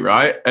Shrewsbury,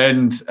 right?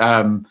 And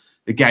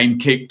the game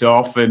kicked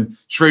off and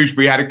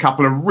Shrewsbury had a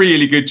couple of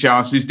really good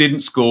chances, didn't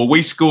score.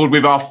 We scored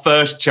with our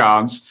first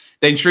chance.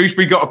 Then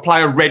Shrewsbury got a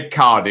player red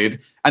carded.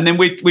 And then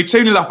we're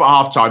 2-0 up at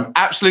halftime,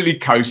 absolutely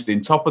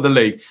coasting, top of the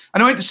league.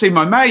 And I went to see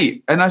my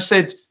mate and I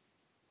said,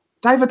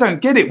 Dave, I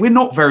don't get it. We're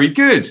not very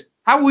good.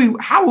 How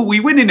are we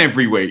winning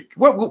every week?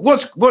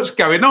 What's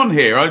going on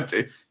here?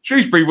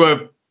 Shrewsbury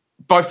were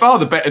by far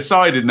the better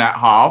side in that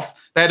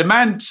half. They had a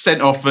man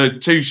sent off for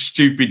 2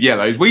 stupid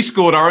yellows. We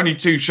scored our only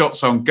 2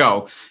 shots on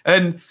goal.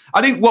 And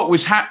I think what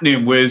was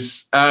happening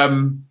was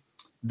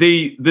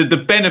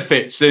the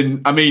benefits,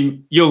 and I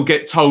mean, you'll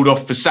get told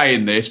off for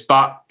saying this,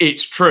 but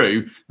it's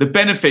true. The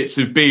benefits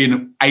of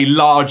being a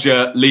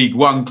larger League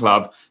One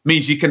club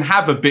means you can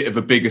have a bit of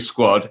a bigger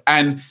squad.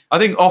 And I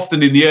think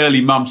often in the early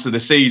months of the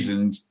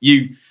season,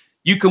 you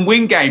can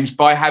win games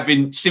by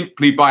having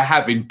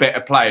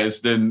better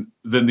players than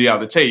the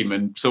other team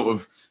and sort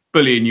of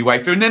bullying your way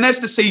through. And then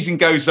as the season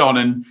goes on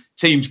and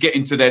teams get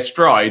into their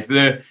stride,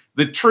 the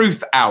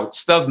truth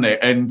outs, doesn't it?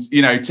 And,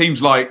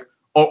 teams like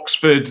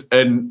Oxford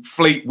and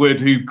Fleetwood,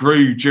 who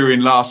grew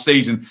during last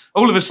season,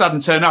 all of a sudden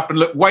turn up and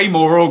look way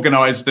more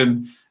organised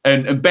and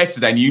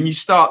better than you, and you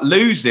start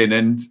losing.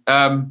 And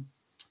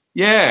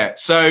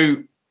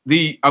so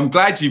I'm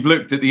glad you've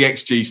looked at the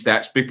XG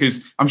stats,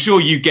 because I'm sure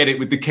you get it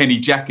with the Kenny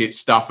Jackett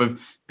stuff of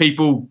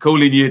people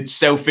calling you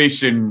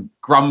selfish and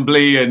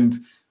grumbly and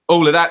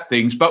all of that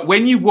things. But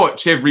when you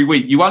watch every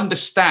week, you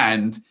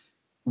understand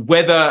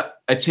whether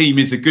a team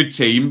is a good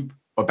team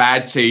or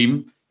bad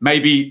team,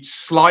 maybe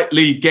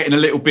slightly getting a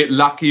little bit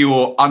lucky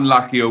or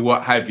unlucky or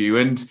what have you.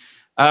 And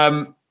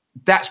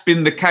that's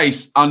been the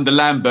case under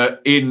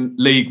Lambert in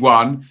League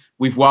One.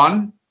 We've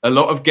won a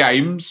lot of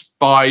games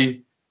by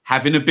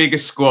having a bigger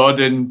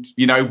squad and,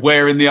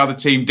 wearing the other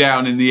team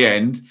down in the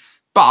end.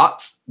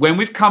 But when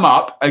we've come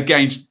up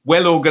against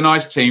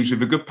well-organised teams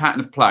with a good pattern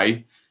of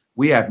play,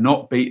 we have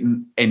not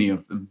beaten any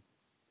of them.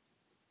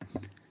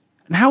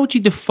 And how would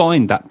you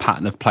define that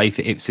pattern of play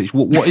for Ipswich?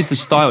 What is the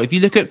style? If you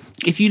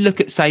look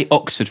at, say,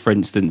 Oxford, for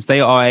instance,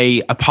 they are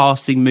a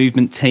passing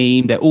movement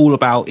team. They're all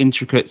about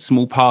intricate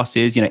small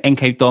passes.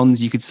 NK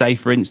Dons, you could say,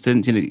 for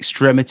instance, the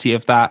extremity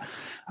of that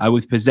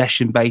with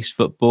possession-based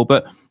football.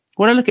 But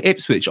when I look at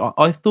Ipswich,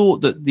 I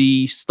thought that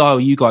the style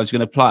you guys are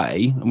going to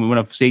play, and when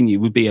I've seen you,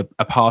 would be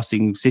a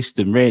passing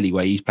system, really,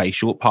 where you play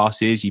short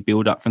passes, you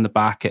build up from the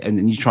back, and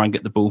then you try and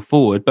get the ball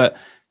forward. But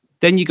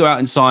then you go out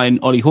and sign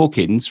Ollie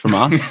Hawkins from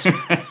us.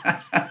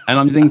 And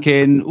I'm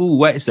thinking, oh,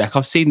 wait a sec,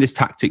 I've seen this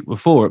tactic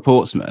before at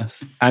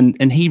Portsmouth.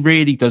 And he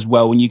really does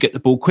well when you get the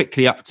ball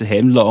quickly up to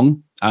him,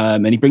 long,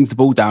 and he brings the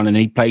ball down and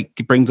he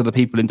brings other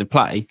people into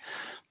play.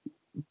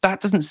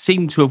 That doesn't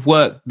seem to have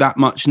worked that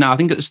much now. I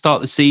think at the start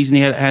of the season,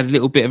 he had a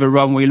little bit of a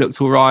run where he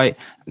looked all right.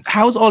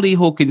 How's Ollie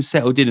Hawkins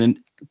settled in? And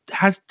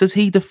does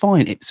he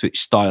define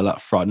Ipswich style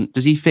up front?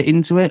 Does he fit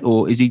into it,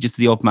 or is he just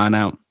the odd man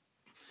out?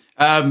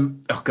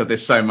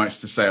 There's so much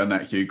to say on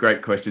that, Hugh.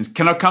 Great questions.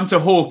 Can I come to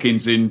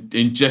Hawkins in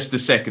just a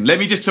second? Let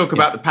me just talk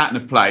about the pattern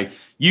of play.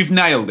 You've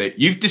nailed it.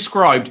 You've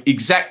described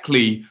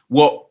exactly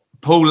what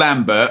Paul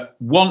Lambert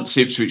wants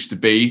Ipswich to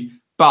be,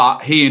 but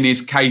he and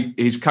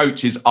his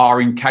coaches are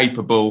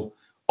incapable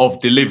of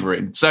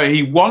delivering. So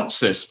he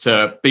wants us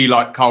to be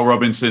like Carl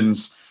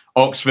Robinson's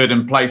Oxford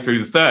and play through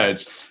the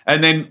thirds.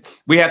 And then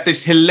we had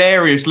this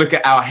hilarious look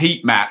at our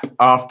heat map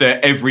after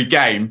every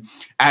game,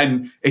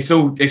 and it's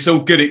all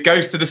good. It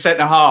goes to the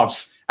centre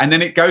halves, and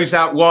then it goes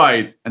out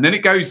wide, and then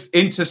it goes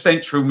into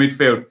central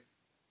midfield,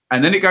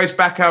 and then it goes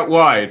back out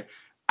wide,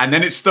 and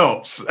then it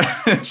stops.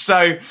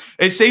 So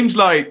it seems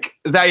like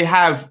they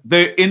have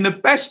in the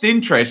best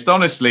interest,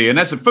 honestly. And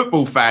as a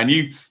football fan,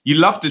 you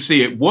love to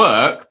see it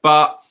work,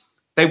 but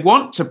they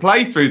want to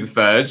play through the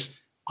thirds.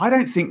 I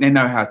don't think they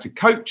know how to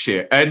coach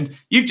it. And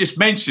you've just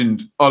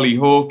mentioned Ollie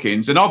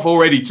Hawkins, and I've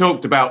already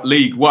talked about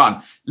League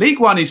One. League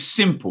One is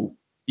simple.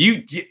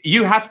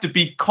 You have to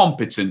be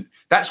competent.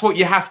 That's what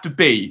you have to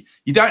be.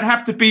 You don't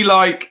have to be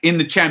like in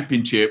the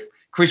Championship,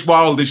 Chris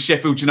Wilder's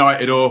Sheffield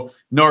United or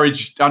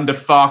Norwich under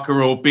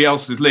Farker or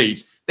Bielsa's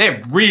Leeds.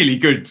 They're really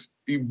good,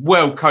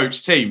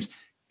 well-coached teams.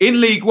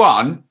 In League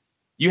One,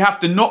 you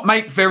have to not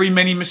make very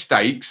many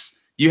mistakes.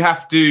 You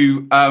have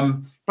to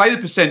play the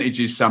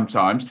percentages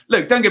sometimes.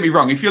 Look, don't get me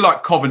wrong. If you're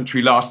like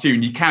Coventry last year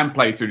and you can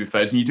play through the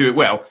thirds and you do it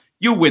well,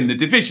 you'll win the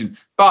division.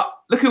 But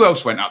look who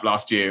else went up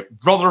last year.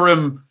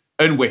 Rotherham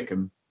and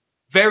Wycombe.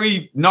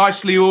 Very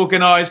nicely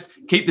organised.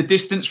 Keep the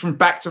distance from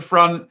back to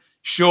front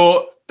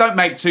short. Don't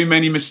make too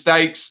many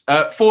mistakes.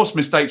 Force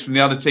mistakes from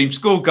the other team.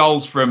 Score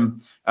goals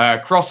from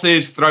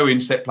crosses. Throw in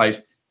set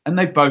plays. And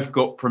they both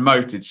got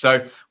promoted.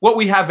 So what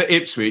we have at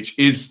Ipswich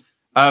is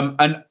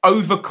an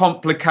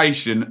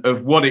overcomplication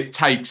of what it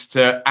takes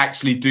to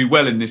actually do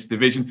well in this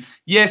division.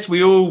 Yes,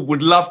 we all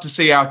would love to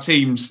see our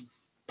teams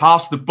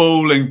pass the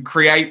ball and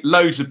create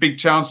loads of big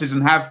chances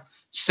and have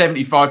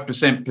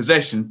 75%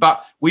 possession.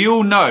 But we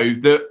all know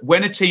that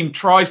when a team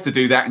tries to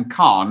do that and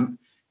can't,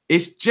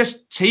 it's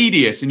just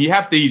tedious. And you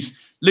have these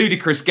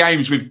ludicrous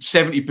games with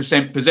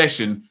 70%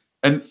 possession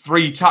and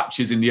 3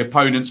 touches in the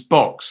opponent's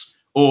box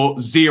or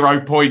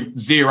 0.02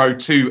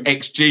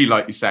 XG,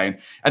 like you're saying.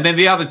 And then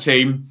the other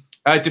team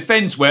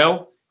defends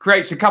well,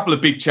 creates a couple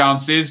of big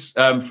chances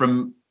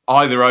from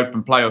either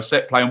open play or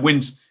set play and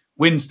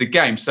wins the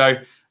game. So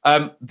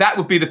that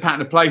would be the pattern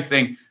of play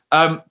thing.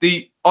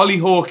 The Ollie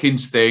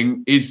Hawkins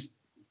thing is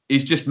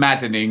just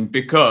maddening,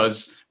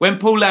 because when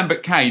Paul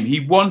Lambert came, he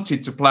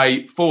wanted to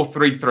play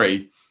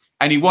 4-3-3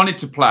 and he wanted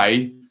to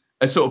play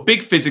a sort of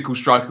big physical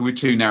striker with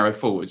 2 narrow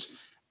forwards.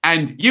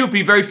 And you'll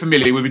be very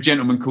familiar with a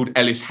gentleman called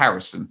Ellis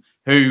Harrison,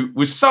 who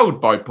was sold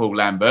by Paul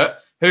Lambert,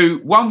 who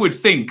one would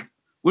think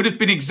would have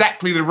been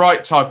exactly the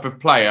right type of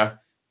player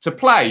to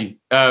play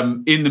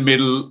in the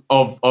middle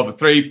of a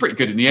 3, pretty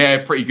good in the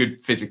air, pretty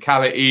good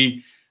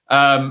physicality.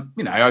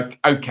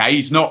 Okay,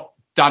 he's not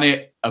done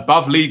it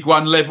above League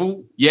One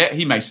level yet.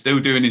 He may still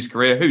do in his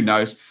career, who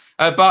knows?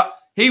 But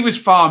he was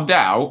farmed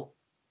out.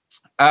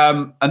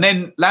 And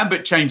then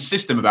Lambert changed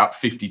system about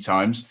 50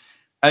 times.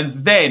 And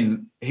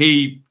then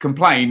he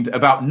complained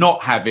about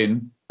not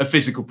having a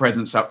physical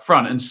presence up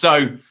front. And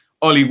so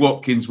Ollie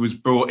Watkins was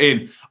brought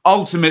in.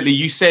 Ultimately,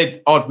 you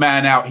said odd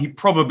man out. He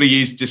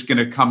probably is just going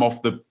to come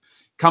off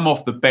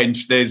the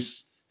bench.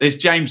 There's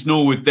James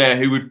Norwood there,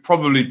 who would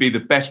probably be the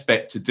best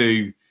bet to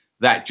do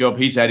that job.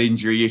 He's had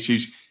injury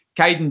issues.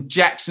 Caden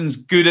Jackson's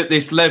good at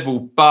this level,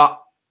 but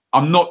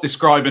I'm not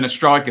describing a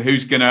striker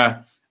who's going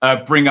to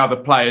bring other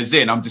players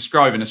in. I'm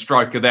describing a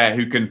striker there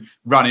who can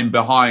run in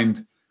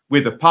behind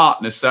with a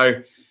partner.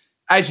 So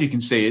as you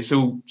can see, it's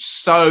all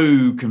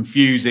so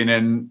confusing,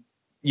 and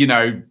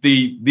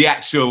the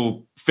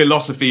actual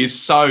philosophy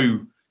is so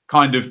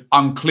kind of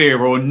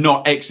unclear or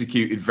not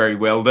executed very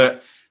well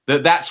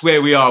that's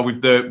where we are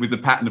with the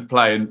pattern of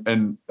play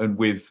and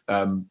with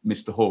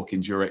Mr.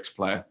 Hawkins, your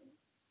ex-player.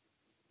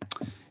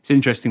 it's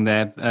interesting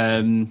there.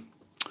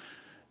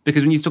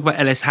 Because when you talk about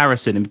Ellis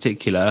Harrison in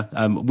particular,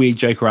 we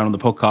joke around on the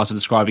podcast of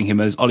describing him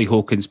as Ollie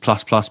Hawkins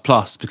plus,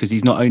 because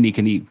he's not only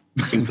can he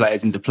bring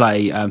players into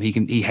play,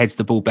 he heads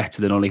the ball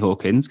better than Ollie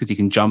Hawkins because he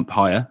can jump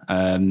higher.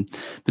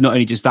 But not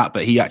only just that,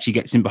 but he actually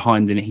gets in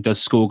behind and he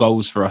does score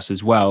goals for us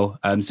as well.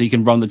 So he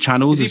can run the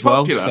channels as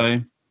well.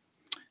 So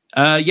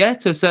yeah,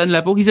 to a certain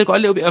level. He's got a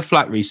little bit of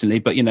flack recently,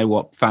 but you know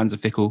what? Fans are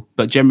fickle.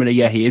 But generally,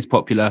 yeah, he is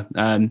popular.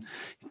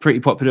 Pretty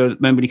popular.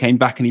 Remember when he came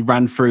back and he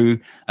ran through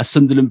a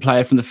Sunderland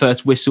player from the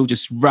first whistle,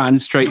 just ran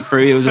straight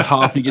through. It was a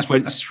half and he just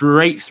went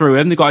straight through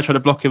him. The guy tried to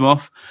block him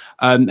off.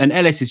 And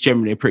Ellis is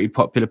generally a pretty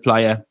popular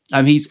player.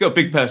 He's got a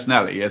big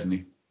personality,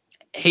 hasn't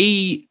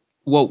he?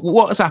 Well,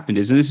 what has happened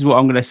is, and this is what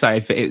I'm going to say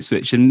for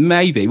Ipswich, and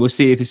maybe we'll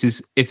see if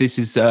this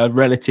is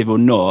relative or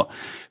not.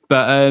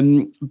 But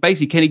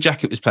basically, Kenny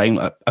Jackett was playing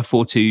a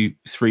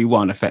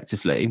 4-2-3-1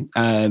 effectively,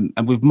 and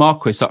with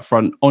Marquis up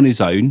front on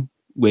his own,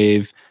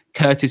 with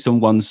Curtis on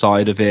one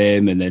side of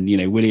him, and then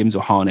Williams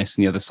or Harness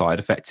on the other side,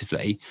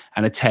 effectively,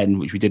 and a 10,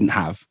 which we didn't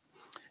have.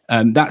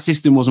 That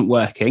system wasn't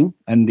working,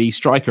 and the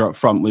striker up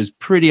front was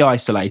pretty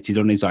isolated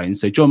on his own.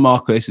 So John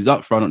Marquis is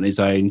up front on his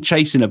own,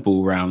 chasing a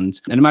ball round.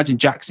 And imagine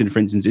Jackson, for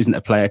instance, isn't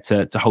a player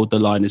to hold the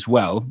line as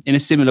well, in a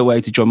similar way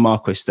to John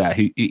Marquis there,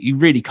 who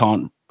really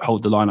can't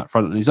hold the line up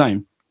front on his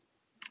own.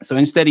 So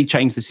instead, he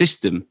changed the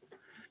system.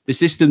 The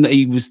system that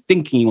he was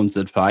thinking he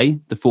wanted to play,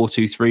 the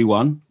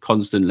 4-2-3-1,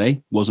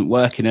 constantly wasn't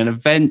working. And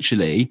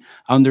eventually,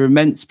 under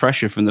immense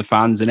pressure from the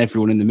fans and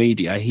everyone in the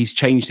media, he's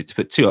changed it to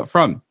put 2 up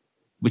front,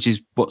 which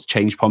is what's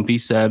changed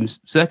Pompey's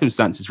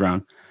circumstances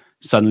around.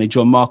 Suddenly,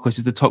 John Marquis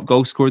is the top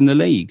goal scorer in the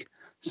league.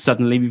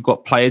 Suddenly, we've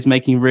got players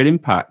making real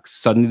impacts.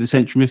 Suddenly, the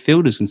central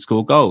midfielders can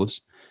score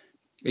goals.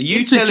 Are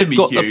you telling me, Ipswich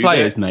got the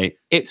players, mate?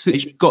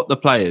 Ipswich got the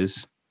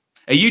players.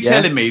 Are you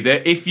telling me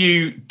that if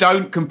you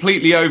don't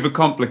completely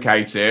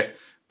overcomplicate it,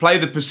 play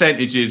the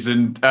percentages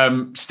and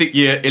stick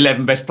your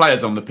 11 best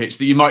players on the pitch,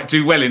 that you might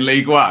do well in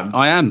League One?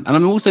 I am. And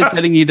I'm also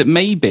telling you that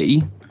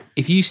maybe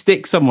if you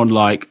stick someone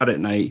like, I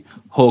don't know,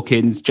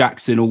 Hawkins,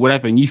 Jackson or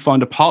whatever, and you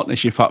find a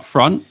partnership up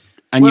front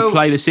and you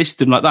play the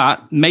system like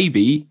that,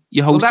 maybe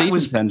your whole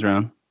season turns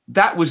around.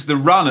 That was the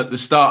run at the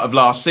start of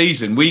last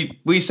season. We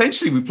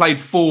essentially played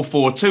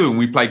 4-4-2 and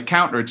we played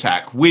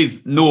counter-attack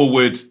with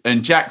Norwood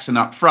and Jackson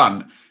up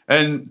front.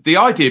 And the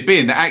idea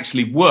being that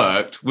actually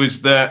worked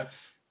was that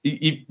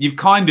you've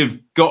kind of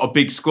got a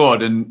big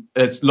squad, and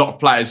there's a lot of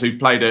players who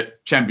played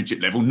at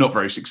championship level, not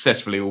very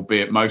successfully,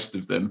 albeit most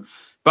of them.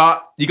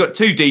 But you got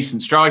 2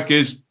 decent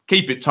strikers,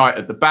 keep it tight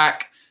at the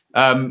back,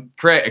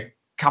 create a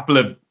couple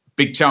of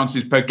big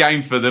chances per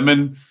game for them,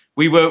 and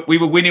we were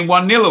winning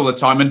 1-0 all the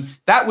time. And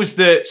that was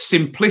the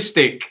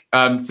simplistic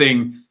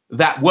thing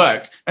that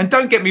worked. And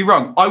don't get me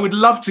wrong, I would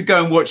love to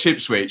go and watch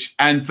Ipswich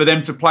and for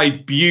them to play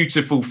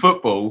beautiful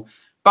football.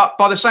 But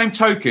by the same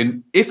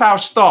token, if our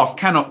staff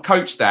cannot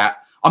coach that,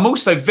 I'm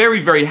also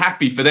very, very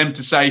happy for them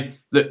to say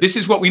that this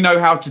is what we know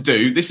how to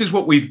do. This is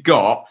what we've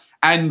got.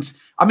 And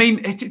I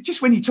mean,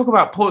 just when you talk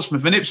about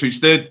Portsmouth and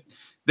Ipswich, the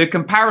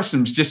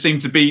comparisons just seem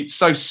to be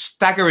so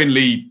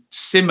staggeringly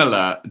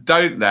similar,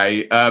 don't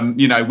they?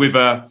 With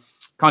a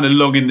kind of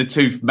long in the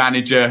tooth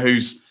manager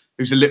who's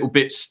a little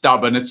bit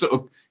stubborn, a sort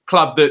of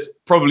club that's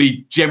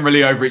probably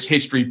generally over its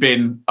history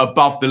been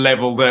above the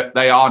level that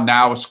they are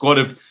now, a squad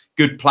of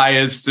good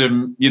players,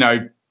 some,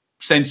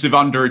 sense of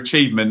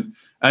underachievement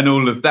and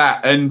all of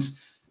that. And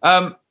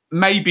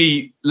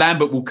maybe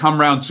Lambert will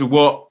come round to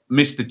what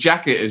Mr.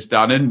 Jackett has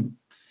done and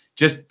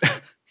just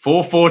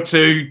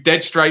 4-4-2,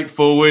 dead straight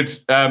forward,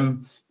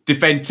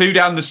 defend 2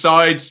 down the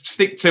sides,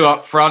 stick 2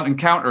 up front and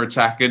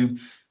counter-attack. And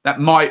that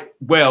might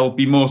well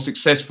be more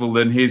successful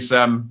than his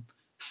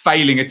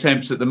failing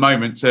attempts at the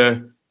moment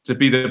to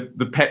be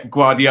the Pep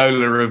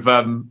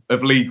Guardiola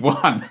of League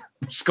One,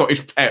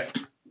 Scottish Pep.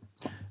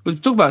 We're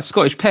talking about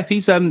Scottish Pep.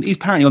 He's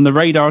apparently on the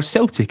radar of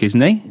Celtic,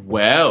 isn't he?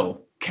 Well,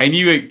 can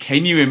you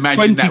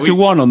imagine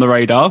 20-1 on the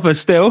radar, but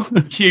still.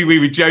 Hugh, we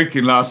were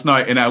joking last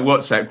night in our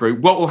WhatsApp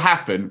group. What will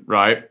happen,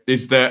 right,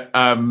 is that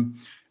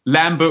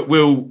Lambert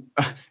will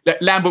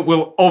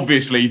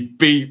obviously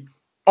be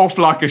off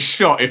like a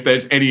shot if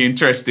there's any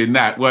interest in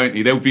that, won't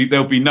he?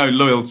 There'll be no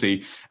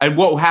loyalty. And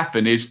what will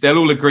happen is they'll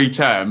all agree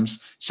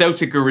terms.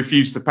 Celtic will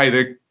refuse to pay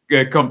the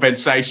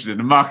compensation,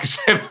 and Marcus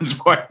Evans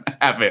won't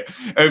have it,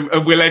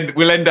 and we'll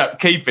end up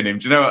keeping him.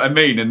 Do you know what I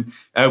mean?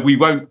 And we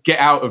won't get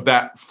out of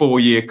that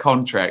 4-year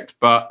contract.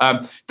 But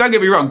don't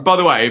get me wrong. By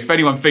the way, if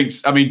anyone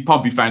thinks,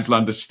 Pompey fans will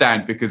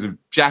understand because of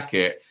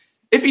Jackett.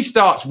 If he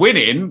starts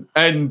winning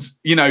and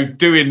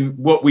doing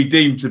what we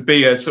deem to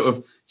be a sort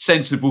of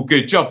sensible,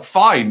 good job,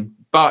 fine.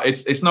 But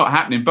it's not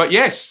happening. But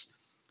yes,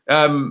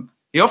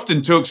 he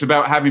often talks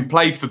about having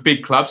played for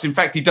big clubs. In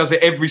fact, he does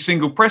it every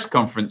single press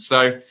conference.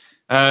 So.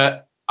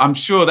 I'm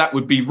sure that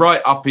would be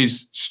right up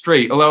his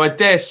street. Although I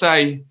dare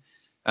say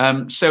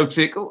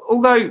Celtic,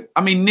 although,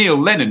 Neil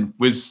Lennon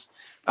was,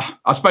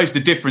 I suppose the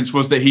difference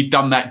was that he'd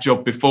done that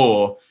job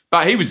before,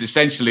 but he was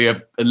essentially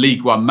a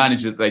League One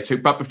manager that they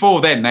took. But before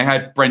then, they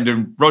had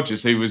Brendan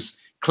Rodgers, who was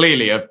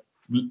clearly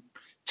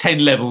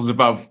 10 levels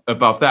above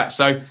that.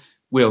 So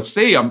we'll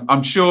see.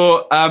 I'm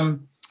sure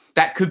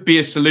that could be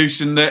a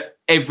solution that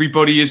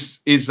everybody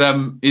is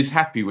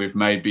happy with.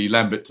 Maybe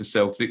Lambert to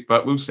Celtic,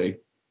 but we'll see.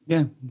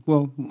 Yeah,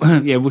 well,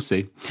 yeah, we'll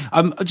see.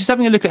 Just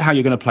having a look at how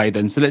you're going to play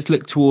then. So let's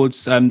look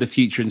towards the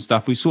future and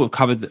stuff. We've sort of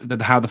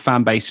covered how the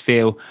fan base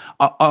feel.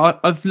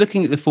 I'm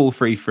looking at the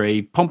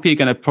 4-3-3. Pompey are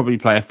going to probably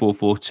play a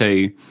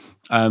 4-4-2.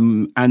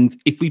 And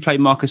if we play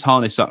Marcus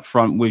Harness up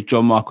front with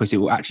John Marquis, it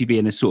will actually be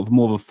in a sort of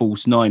more of a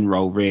false nine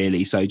role,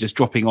 really. So just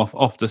dropping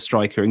off the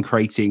striker and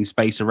creating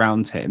space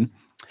around him.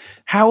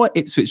 How are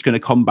Ipswich going to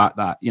combat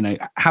that? You know,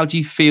 how do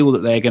you feel that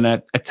they're going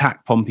to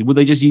attack Pompey? Will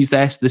they just use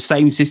the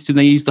same system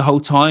they used the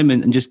whole time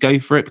and just go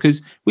for it?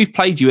 Because we've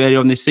played you earlier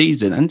on this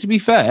season, and to be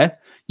fair,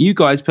 you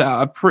guys put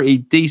out a pretty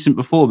decent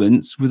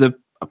performance with a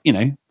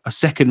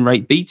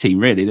second-rate B team.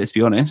 Really, let's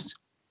be honest.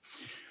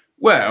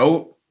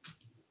 Well,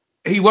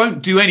 he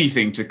won't do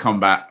anything to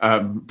combat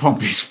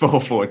Pompey's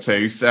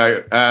 4-4-2.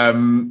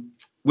 So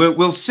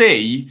we'll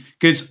see.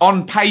 Because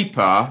on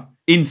paper,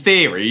 in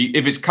theory,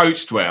 if it's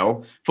coached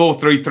well,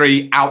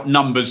 4-3-3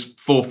 outnumbers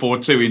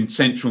 4-4-2 in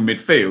central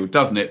midfield,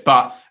 doesn't it?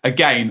 But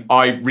again,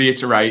 I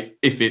reiterate,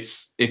 if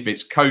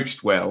it's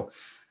coached well.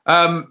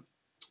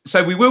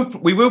 So we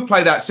will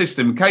play that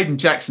system. Caden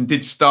Jackson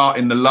did start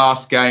in the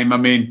last game. I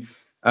mean,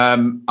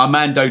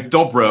 Armando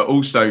Dobra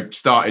also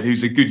started,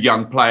 who's a good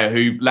young player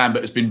who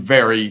Lambert has been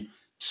very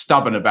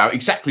stubborn about,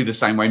 exactly the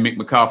same way Mick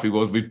McCarthy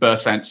was with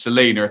Bersant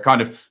Salina, a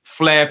kind of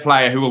flair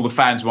player who all the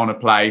fans want to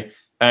play.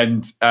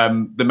 And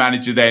the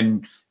manager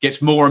then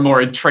gets more and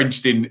more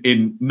entrenched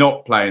in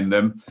not playing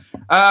them.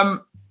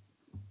 The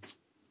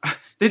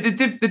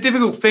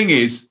difficult thing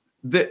is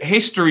that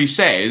history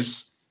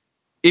says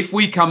if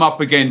we come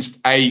up against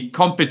a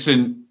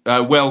competent,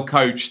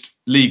 well-coached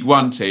League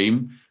One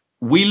team,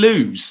 we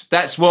lose.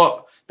 That's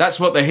what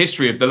the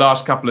history of the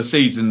last couple of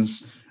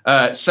seasons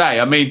say.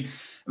 I mean,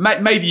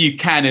 maybe you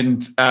can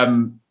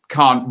and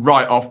can't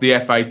write off the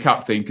FA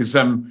Cup thing because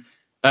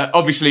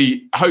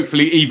obviously,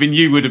 hopefully, even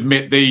you would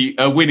admit the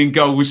winning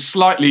goal was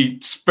slightly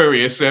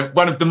spurious.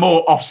 One of the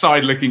more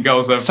offside-looking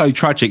goals. So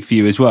tragic for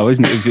you as well,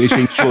 isn't it?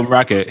 Between Sean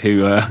Raggett,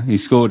 who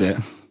scored it.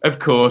 Of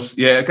course,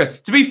 yeah. Okay.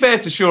 To be fair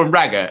to Sean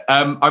Raggett,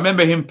 I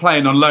remember him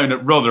playing on loan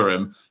at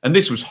Rotherham, and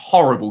this was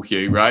horrible,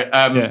 Hugh.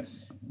 Right?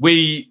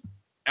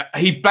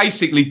 He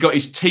basically got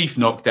his teeth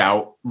knocked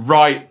out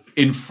right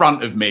in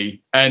front of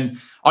me, and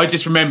I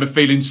just remember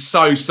feeling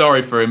so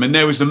sorry for him. And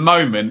there was a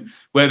moment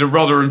where the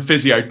Rotherham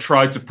physio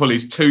tried to pull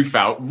his tooth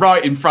out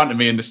right in front of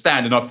me in the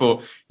stand, and I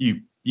thought, you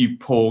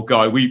poor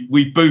guy.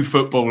 We boo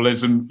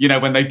footballers, and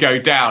when they go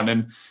down,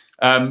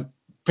 and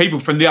people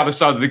from the other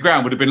side of the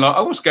ground would have been like,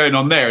 "Oh, what's going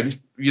on there?" And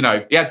he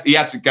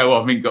had to go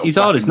off. He's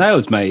hard as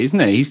nails, mate, isn't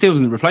he? He still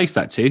doesn't replace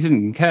that tooth. He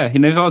doesn't care.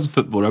 If I was a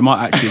footballer, I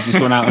might actually have just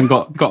gone out and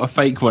got a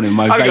fake one in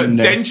my vein.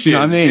 You know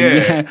what I mean?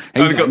 Yeah.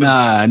 He's like,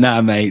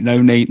 nah, mate.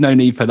 No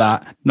need for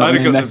that. Not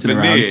got the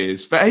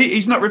veneers, but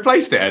he's not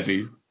replaced it, has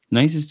he?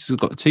 No, he's just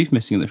got the tooth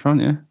missing at the front.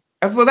 Yeah.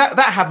 Well, that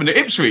happened at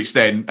Ipswich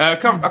then. I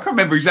can't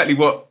remember exactly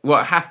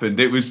what happened.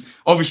 It was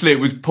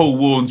Paul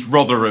Warren's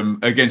Rotherham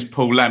against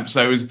Paul Lamp,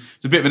 so it was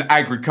a bit of an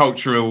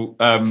agricultural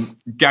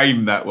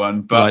game, that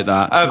one. But like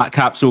that, black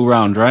caps all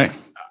round, right?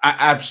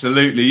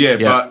 Absolutely,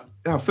 yeah.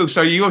 But Phil,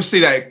 so you always see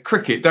that at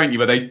cricket, don't you,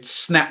 where they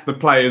snap the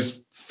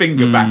player's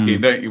finger back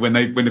in, don't you, when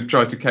they've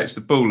tried to catch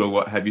the ball or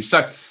what have you.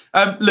 So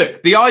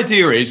look, the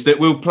idea is that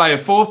we'll play a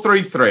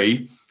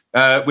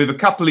 4-3-3 with a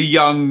couple of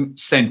young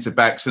centre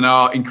backs and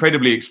our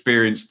incredibly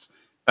experienced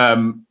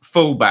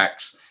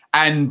fullbacks,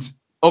 and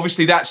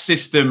obviously that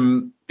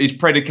system is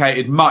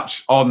predicated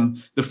much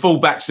on the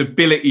fullbacks'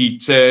 ability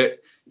to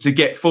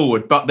get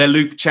forward, but they're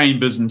Luke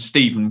Chambers and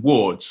Stephen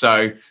Ward,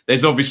 so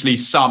there's obviously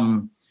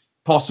some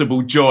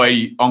possible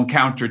joy on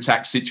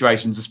counter-attack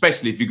situations,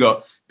 especially if you've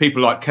got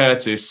people like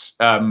Curtis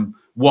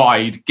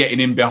wide getting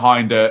in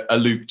behind a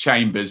Luke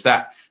Chambers.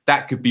 That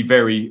could be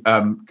very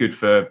good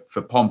for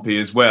Pompey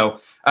as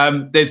well.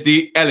 There's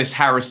the Ellis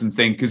Harrison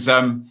thing, because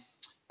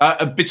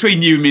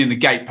between you, me and the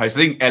gatepost, I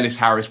think Ellis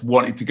Harris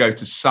wanted to go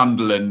to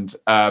Sunderland,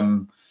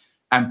 and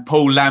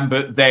Paul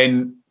Lambert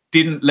then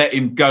didn't let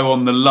him go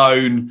on the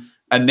loan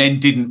and then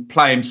didn't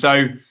play him.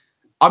 So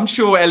I'm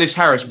sure Ellis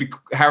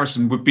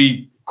Harrison would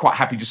be quite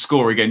happy to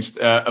score against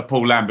a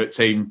Paul Lambert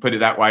team, put it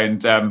that way.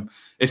 And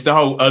it's the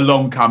whole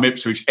along come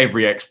Ipswich,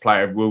 every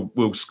ex-player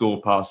will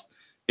score past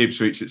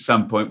Ipswich at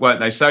some point, won't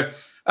they? So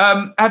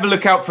have a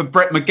look out for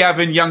Brett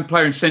McGavin, young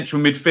player in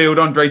central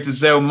midfield. Andre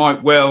Dazelle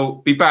might well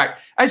be back.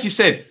 As you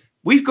said,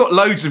 we've got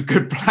loads of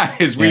good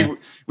players. Yeah.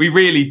 We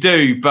really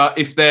do. But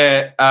if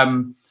the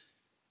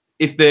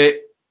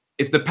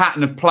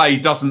pattern of play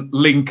doesn't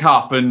link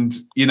up and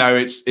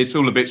it's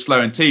all a bit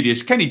slow and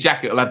tedious, Kenny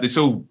Jackett will have this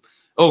all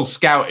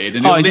scouted.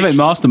 And he's a bit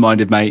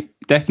masterminded, mate.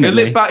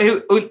 Definitely. But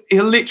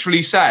he'll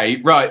literally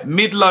say, right,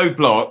 mid-low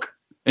block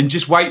and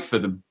just wait for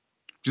them.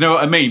 Do you know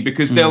what I mean?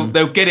 Because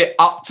they'll get it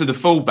up to the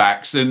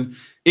fullbacks, and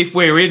if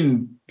we're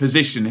in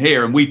position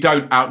here and we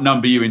don't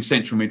outnumber you in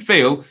central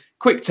midfield,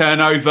 quick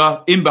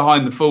turnover in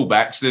behind the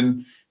fullbacks,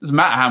 and it doesn't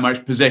matter how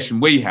much possession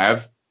we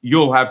have,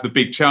 you'll have the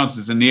big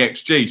chances in the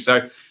XG.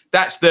 So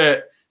that's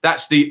the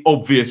That's the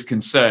obvious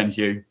concern,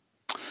 Hugh.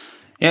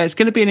 Yeah, it's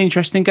going to be an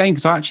interesting game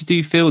because I actually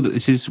do feel that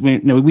this is,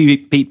 we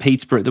beat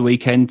Peterborough at the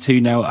weekend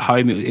 2-0 at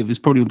home. It was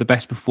probably one of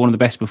the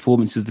best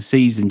performances of the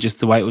season,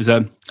 just the way it was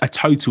a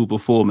total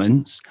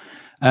performance.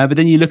 But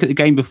then you look at the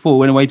game before,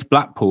 went away to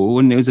Blackpool,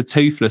 and it was a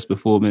toothless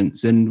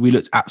performance, and we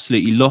looked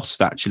absolutely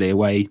lost actually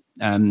away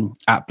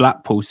at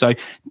Blackpool. So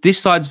this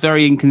side's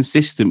very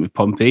inconsistent with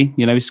Pompey.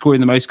 Scoring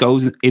the most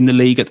goals in the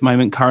league at the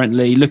moment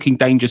currently, looking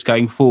dangerous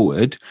going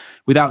forward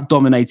without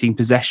dominating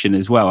possession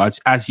as well.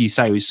 As you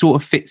say, it sort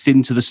of fits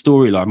into the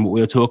storyline what we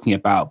were talking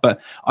about.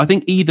 But I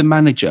think either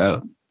manager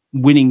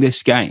winning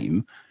this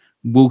game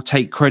will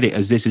take credit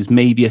as this is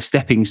maybe a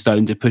stepping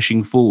stone to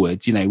pushing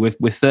forward.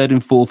 We're third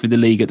and fourth in the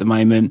league at the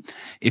moment.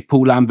 If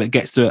Paul Lambert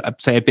gets to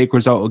say a big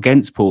result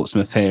against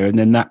Portsmouth here, and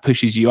then that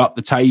pushes you up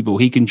the table,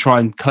 he can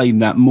try and claim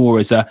that more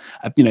as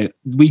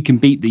we can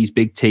beat these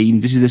big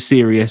teams.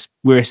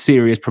 We're a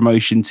serious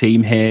promotion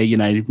team here.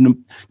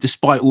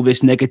 Despite all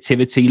this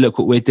negativity, look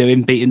what we're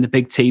doing, beating the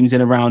big teams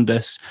in around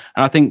us.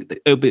 And I think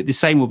the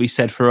same will be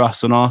said for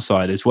us on our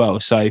side as well.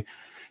 So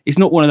it's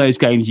not one of those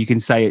games you can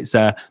say it's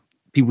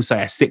people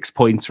say a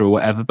 6-pointer or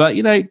whatever, but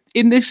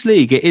in this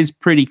league it is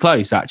pretty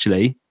close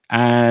actually.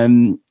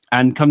 And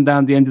come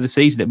down the end of the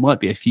season, it might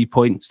be a few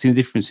points in the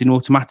difference in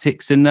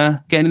automatics and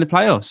getting in the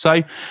playoffs.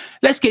 So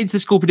let's get into the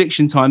score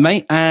prediction time,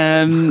 mate.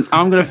 I'm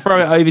going to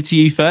throw it over to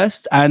you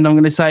first, and I'm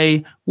going to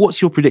say,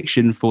 what's your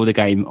prediction for the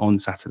game on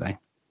Saturday?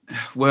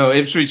 Well,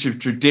 Ipswich have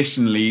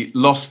traditionally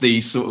lost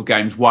these sort of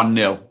games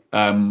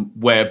 1-0,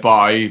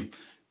 whereby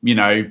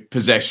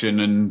possession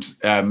and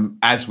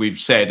as we've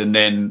said, and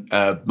then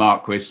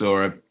Marquis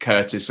or a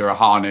Curtis or a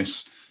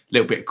Harness, a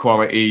little bit of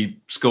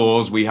quality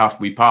scores. We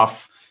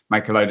puff,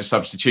 make a load of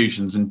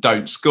substitutions and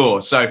don't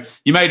score. So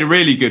you made a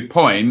really good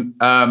point.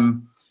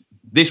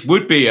 This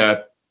would be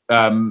a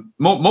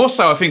more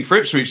so, I think, for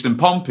Ipswich than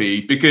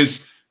Pompey,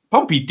 because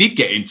Pompey did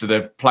get into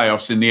the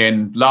playoffs in the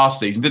end last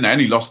season, didn't they?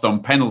 Only lost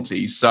on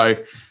penalties. So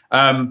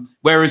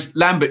whereas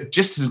Lambert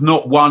just has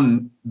not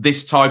won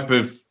this type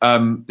of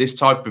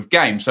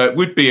game, so it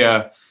would be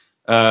a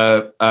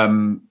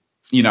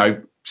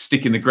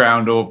stick in the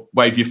ground or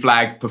wave your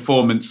flag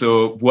performance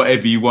or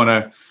whatever you want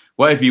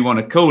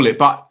to call it.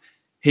 But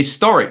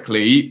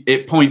historically,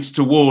 it points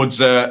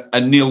towards a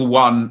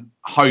 0-1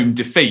 home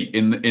defeat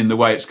in the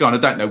way it's gone. I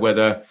don't know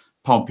whether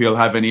Pompey will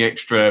have any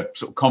extra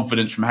sort of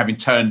confidence from having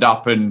turned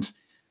up and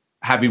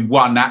having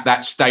won at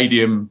that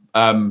stadium,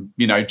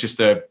 just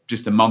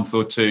a month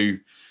or two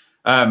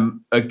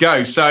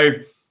ago. So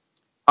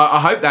I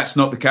hope that's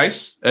not the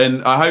case,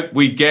 and I hope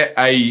we get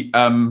a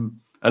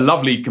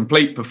lovely,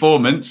 complete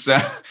performance,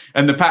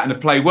 and the pattern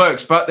of play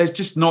works. But there's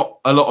just not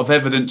a lot of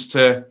evidence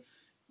to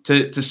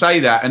say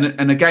that.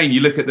 And again,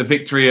 you look at the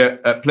victory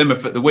at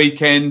Plymouth at the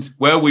weekend,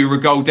 where we were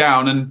a goal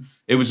down, and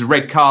it was a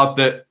red card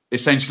that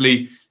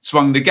essentially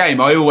swung the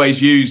game. I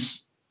always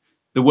use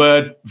the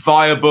word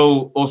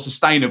viable or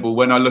sustainable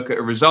when I look at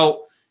a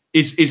result.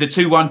 Is a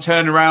 2-1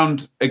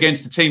 turnaround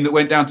against a team that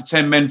went down to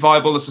 10 men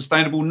viable or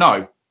sustainable?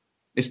 No,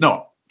 it's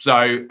not.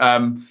 So,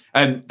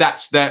 and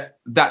that's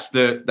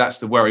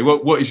the worry.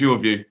 What is your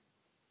view?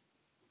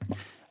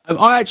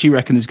 I actually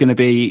reckon there's going to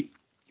be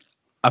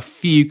a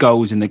few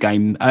goals in the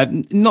game.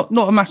 Not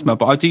a massive amount,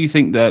 but I do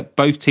think that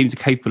both teams are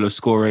capable of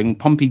scoring.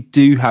 Pompey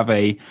do have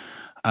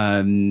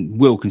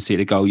will concede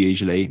a goal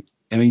usually.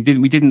 I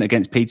mean, we didn't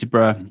against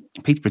Peterborough.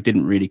 Peterborough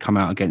didn't really come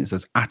out against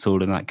us at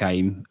all in that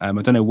game. I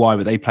don't know why,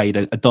 but they played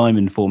a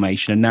diamond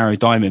formation, a narrow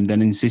diamond,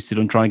 then insisted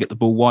on trying to get the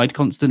ball wide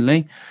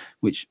constantly,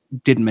 which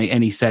didn't make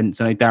any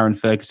sense. I know Darren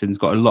Ferguson's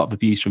got a lot of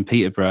abuse from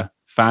Peterborough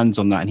fans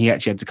on that, and he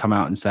actually had to come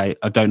out and say,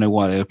 I don't know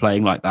why they were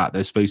playing like that.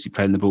 They're supposed to be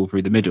playing the ball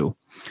through the middle.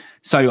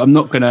 So I'm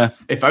not going to...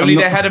 If only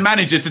they had a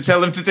manager to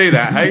tell them to do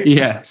that, hey?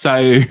 Yeah,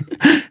 so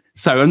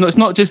it's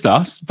not just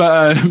us,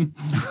 but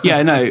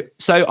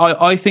So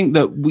I think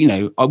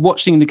that,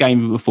 watching the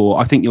game before,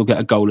 I think you'll get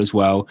a goal as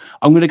well.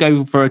 I'm going to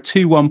go for a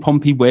 2-1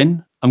 Pompey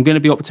win. I'm going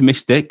to be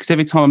optimistic because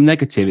every time I'm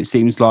negative, it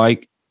seems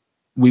like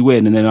we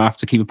win and then I have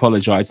to keep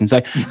apologising.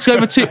 So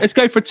let's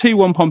go for a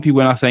 2-1 Pompey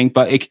win, I think,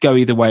 but it could go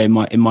either way in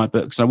my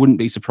books. I wouldn't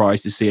be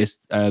surprised to see us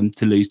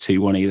to lose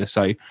 2-1 either.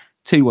 So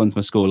 2-1's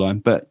my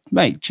scoreline. But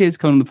mate, cheers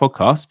for coming on the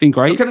podcast. It's been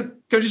great. Can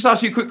I just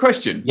ask you a quick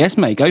question? Yes,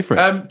 mate, go for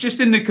it. Just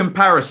in the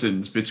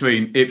comparisons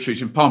between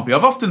Ipswich and Pompey,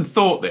 I've often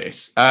thought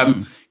this,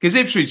 because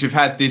Ipswich have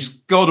had this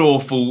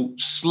god-awful,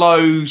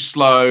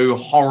 slow,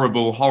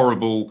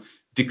 horrible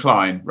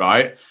decline,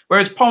 right?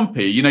 Whereas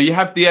Pompey, you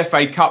have the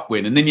FA Cup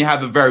win and then you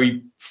have a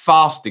very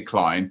fast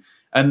decline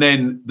and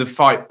then the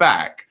fight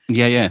back.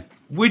 Yeah.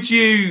 Would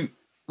you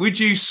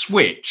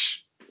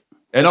switch?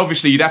 And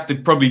obviously you'd have to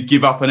probably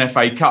give up an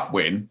FA Cup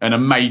win and a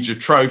major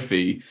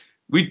trophy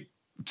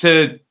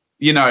to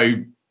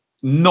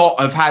not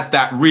have had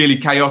that really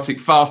chaotic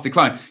fast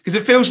decline, because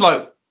it feels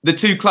like the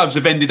two clubs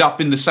have ended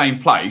up in the same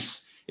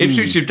place.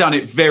 Ipswich have done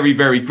it very,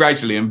 very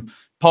gradually, and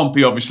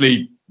Pompey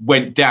obviously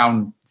went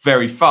down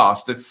very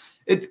fast.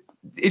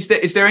 Is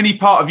there any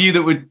part of you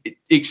that would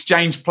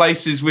exchange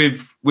places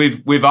with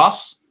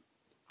us?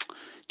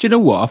 Do Do you know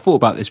what? I thought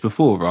about this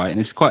before, right? And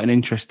it's quite an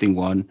interesting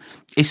one.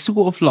 It's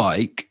sort of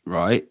like,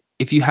 right,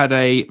 if you had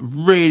a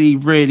really,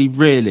 really,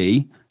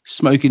 really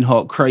smoking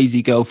hot,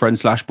 crazy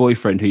girlfriend /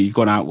 boyfriend who you've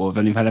gone out with,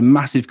 and you've had a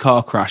massive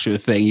car crash or a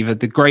thing, you've had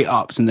the great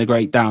ups and the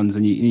great downs,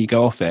 and you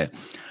go off it.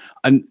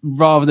 And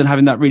rather than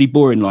having that really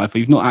boring life where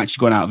you've not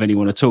actually gone out with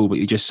anyone at all, but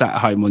you just sat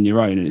at home on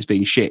your own and it's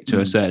been shit to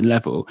a certain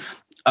level,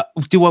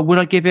 would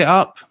I give it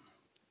up?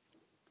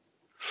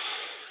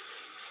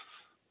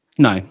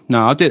 No,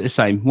 I'll do it the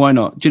same. Why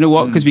not? Do you know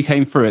what? Because we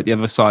came through it the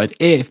other side.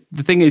 If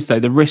the thing is, though,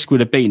 the risk would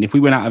have been if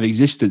we went out of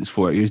existence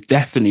for it, it was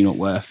definitely not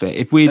worth it.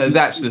 If we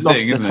lost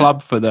the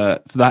club for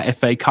that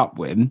FA Cup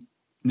win,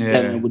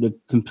 then it would have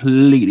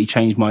completely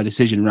changed my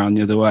decision around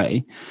the other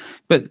way.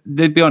 But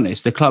to be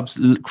honest, the club's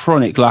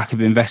chronic lack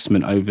of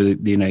investment over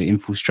the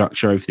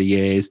infrastructure over the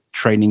years,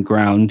 training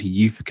ground,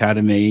 youth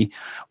academy,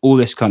 all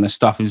this kind of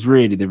stuff is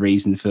really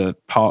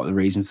part of the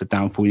reason for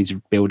downfall. We need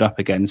to build up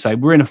again. So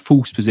we're in a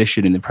false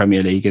position in the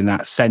Premier League in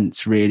that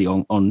sense, really,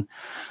 on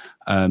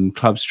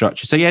club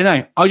structure. So you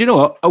know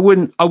what?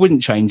 I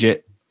wouldn't change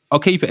it. I'll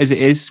keep it as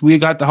it is. We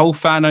got the whole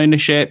fan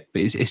ownership.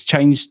 It's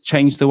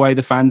changed the way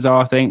the fans are,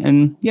 I think.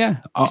 And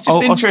it's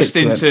just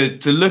interesting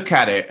to look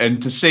at it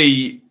and to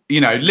see.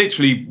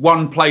 Literally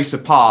one place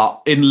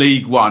apart in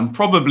League One,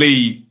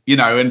 probably,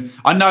 and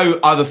I know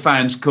other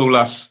fans call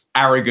us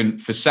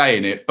arrogant for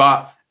saying it,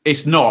 but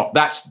it's not.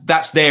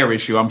 That's their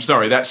issue. I'm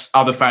sorry. That's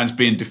other fans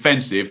being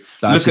defensive.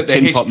 That's look at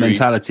their history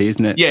mentality,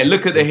 isn't it? Yeah,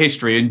 look at the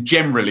history. And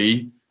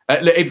generally,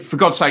 for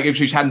God's sake,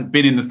 Ipswich hadn't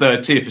been in the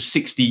third tier for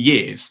 60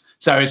 years.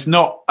 So it's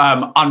not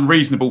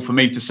unreasonable for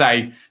me to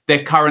say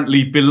they're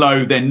currently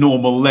below their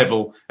normal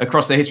level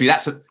across their history.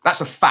 That's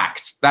a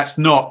fact. That's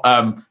not.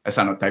 I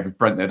sound like David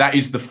Brent there. That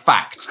is the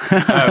fact.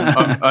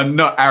 I'm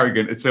not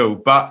arrogant at all.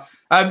 But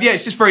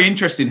it's just very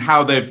interesting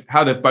how they've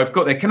both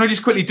got there. Can I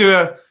just quickly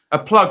do a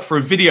plug for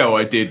a video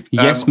I did?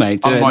 Yes,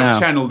 mate. On my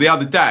channel the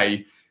other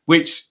day,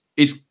 which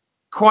is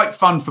quite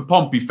fun for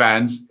Pompey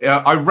fans.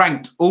 I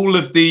ranked all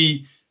of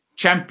the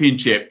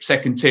Championship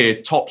second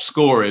tier top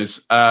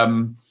scorers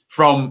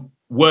from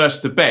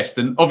worst to best,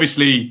 and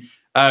obviously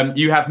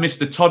you have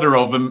Mr.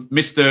 Todorov and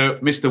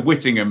Mr.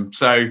 Whittingham,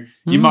 so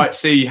you might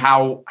see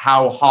how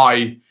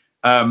high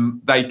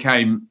they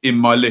came in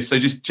my list. So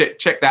just check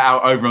that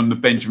out over on the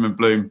Benjamin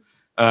Bloom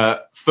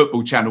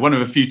football channel. One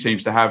of a few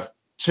teams to have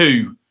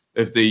two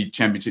of the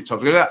Championship top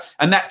scorers,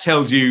 and that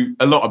tells you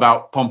a lot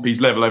about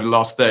Pompey's level over the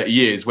last 30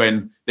 years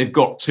when they've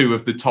got two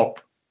of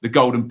the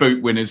Golden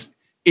Boot winners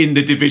in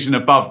the division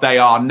above they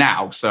are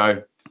now.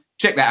 So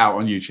check that out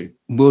on YouTube.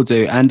 We'll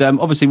do. And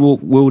obviously we'll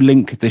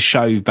link the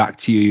show back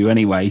to you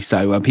anyway.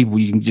 So people,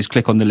 you can just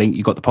click on the link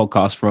you got the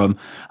podcast from,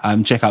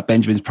 check out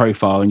Benjamin's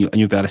profile and you'll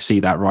be able to see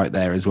that right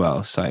there as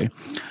well. So,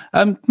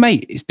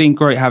 mate, it's been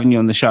great having you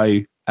on the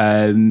show.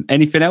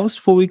 Anything else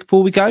before we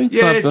go?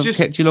 Yeah, I've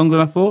kept you longer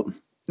than I thought.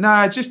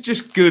 No,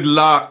 just good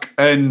luck.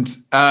 And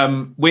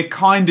we're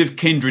kind of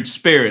kindred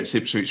spirits,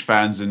 Ipswich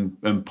fans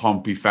and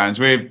Pompey fans.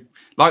 We're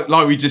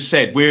like we just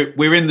said,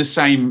 we're in the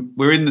same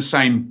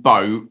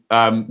boat.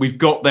 We've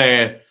got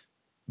there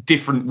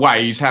different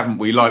ways, haven't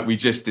we? Like we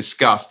just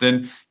discussed,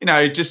 and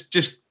just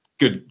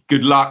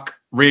good luck,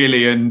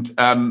 really. And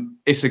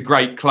it's a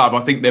great club. I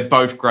think they're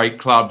both great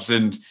clubs,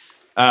 and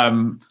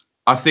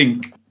I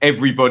think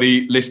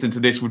everybody listening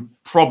to this would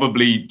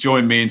probably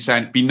join me in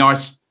saying it'd be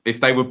nice if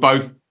they were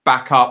both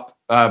back up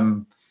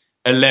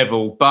a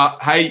level, but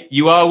hey,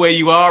 you are where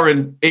you are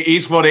and it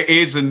is what it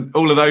is and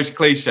all of those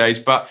cliches.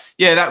 But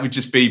yeah, that would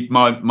just be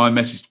my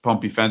message to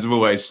Pompey fans. I've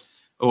always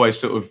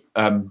sort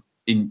of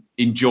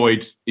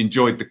enjoyed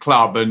the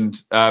club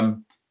and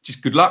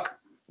just good luck.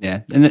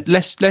 Yeah, and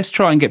let's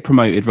try and get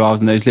promoted rather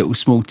than those little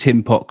small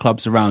tin pot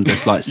clubs around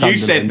us like Sunderland,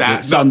 you said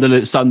that.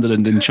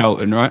 Sunderland and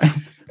Charlton, right?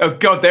 Oh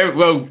God,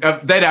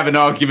 they'd have an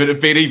argument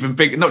of being even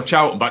bigger. Not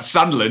Charlton, but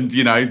Sunderland.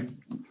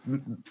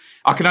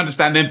 I can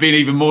understand them being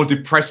even more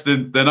depressed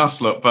than us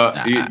lot, but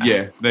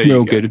yeah, there you go.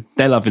 Real good.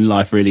 They're loving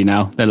life really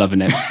now. They're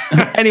loving it.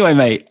 Anyway,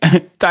 mate,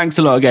 thanks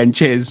a lot again.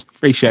 Cheers.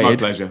 Appreciate it. My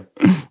pleasure.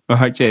 All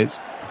right, cheers.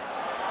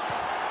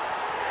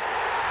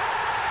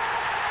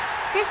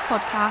 This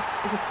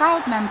podcast is a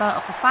proud member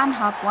of the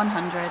FanHub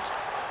 100.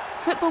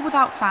 Football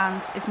without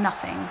fans is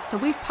nothing, so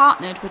we've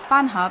partnered with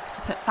FanHub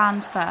to put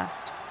fans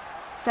first.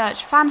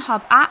 Search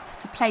FanHub app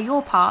to play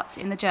your part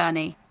in the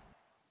journey.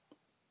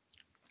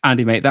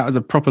 Andy, mate, that was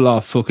a proper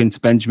laugh talking to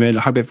Benjamin.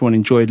 I hope everyone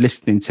enjoyed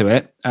listening to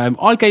it.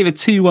 I gave a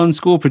 2-1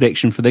 score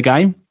prediction for the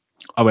game.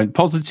 I went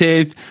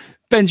positive.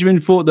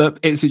 Benjamin thought that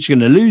Ipswich are going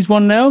to lose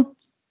 1-0.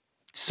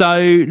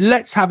 So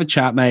let's have a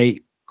chat,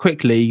 mate.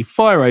 Quickly,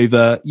 fire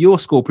over your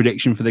score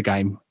prediction for the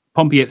game.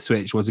 Pompey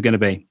Ipswich, what's it going to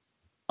be?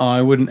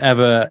 I wouldn't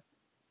ever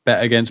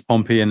bet against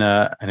Pompey in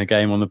a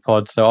game on the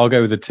pod, so I'll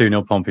go with a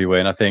 2-0 Pompey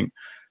win. I think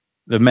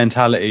the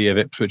mentality of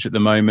Ipswich at the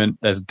moment,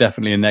 there's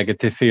definitely a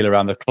negative feel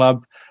around the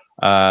club.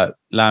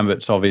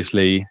 Lambert's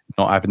obviously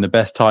not having the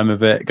best time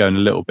of it, going a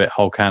little bit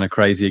whole can of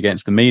crazy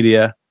against the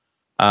media.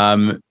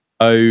 So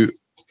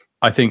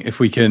I think if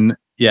we can,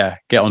 get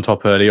on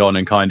top early on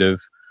and kind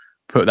of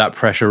put that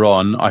pressure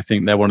on, I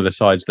think they're one of the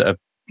sides that are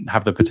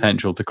have the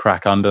potential to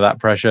crack under that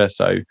pressure.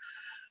 So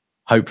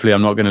hopefully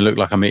I'm not going to look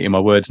like I'm eating my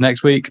words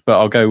next week, but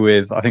I'll go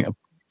with, I think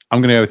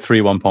I'm going to go with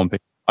 3-1 Pompey.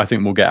 I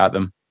think we'll get at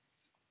them.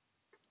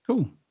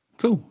 Cool.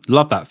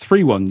 Love that.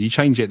 3-1. You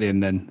change it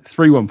then.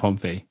 3-1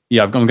 Pompey.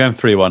 Yeah, I'm going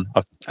 3-1.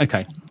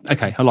 Okay.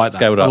 I like that.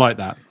 Scaled up. I like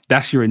that.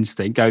 That's your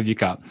instinct. Go with your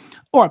gut.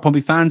 All right,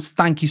 Pompey fans,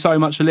 thank you so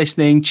much for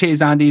listening.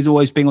 Cheers, Andy, as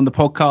always, being on the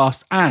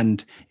podcast.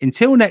 And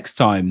until next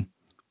time,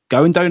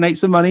 go and donate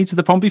some money to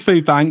the Pompey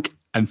Food Bank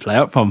and play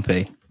up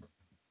Pompey.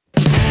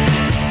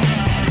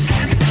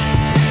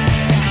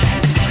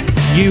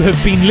 You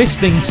have been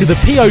listening to the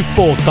PO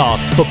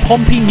Forecast for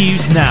Pompey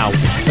News Now,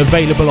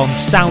 available on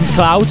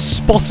SoundCloud,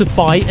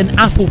 Spotify and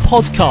Apple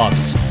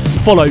Podcasts.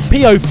 Follow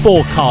PO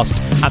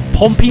Forecast and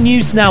Pompey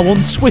News Now on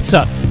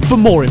Twitter for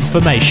more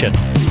information.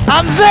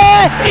 And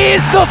there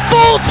is the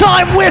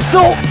full-time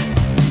whistle.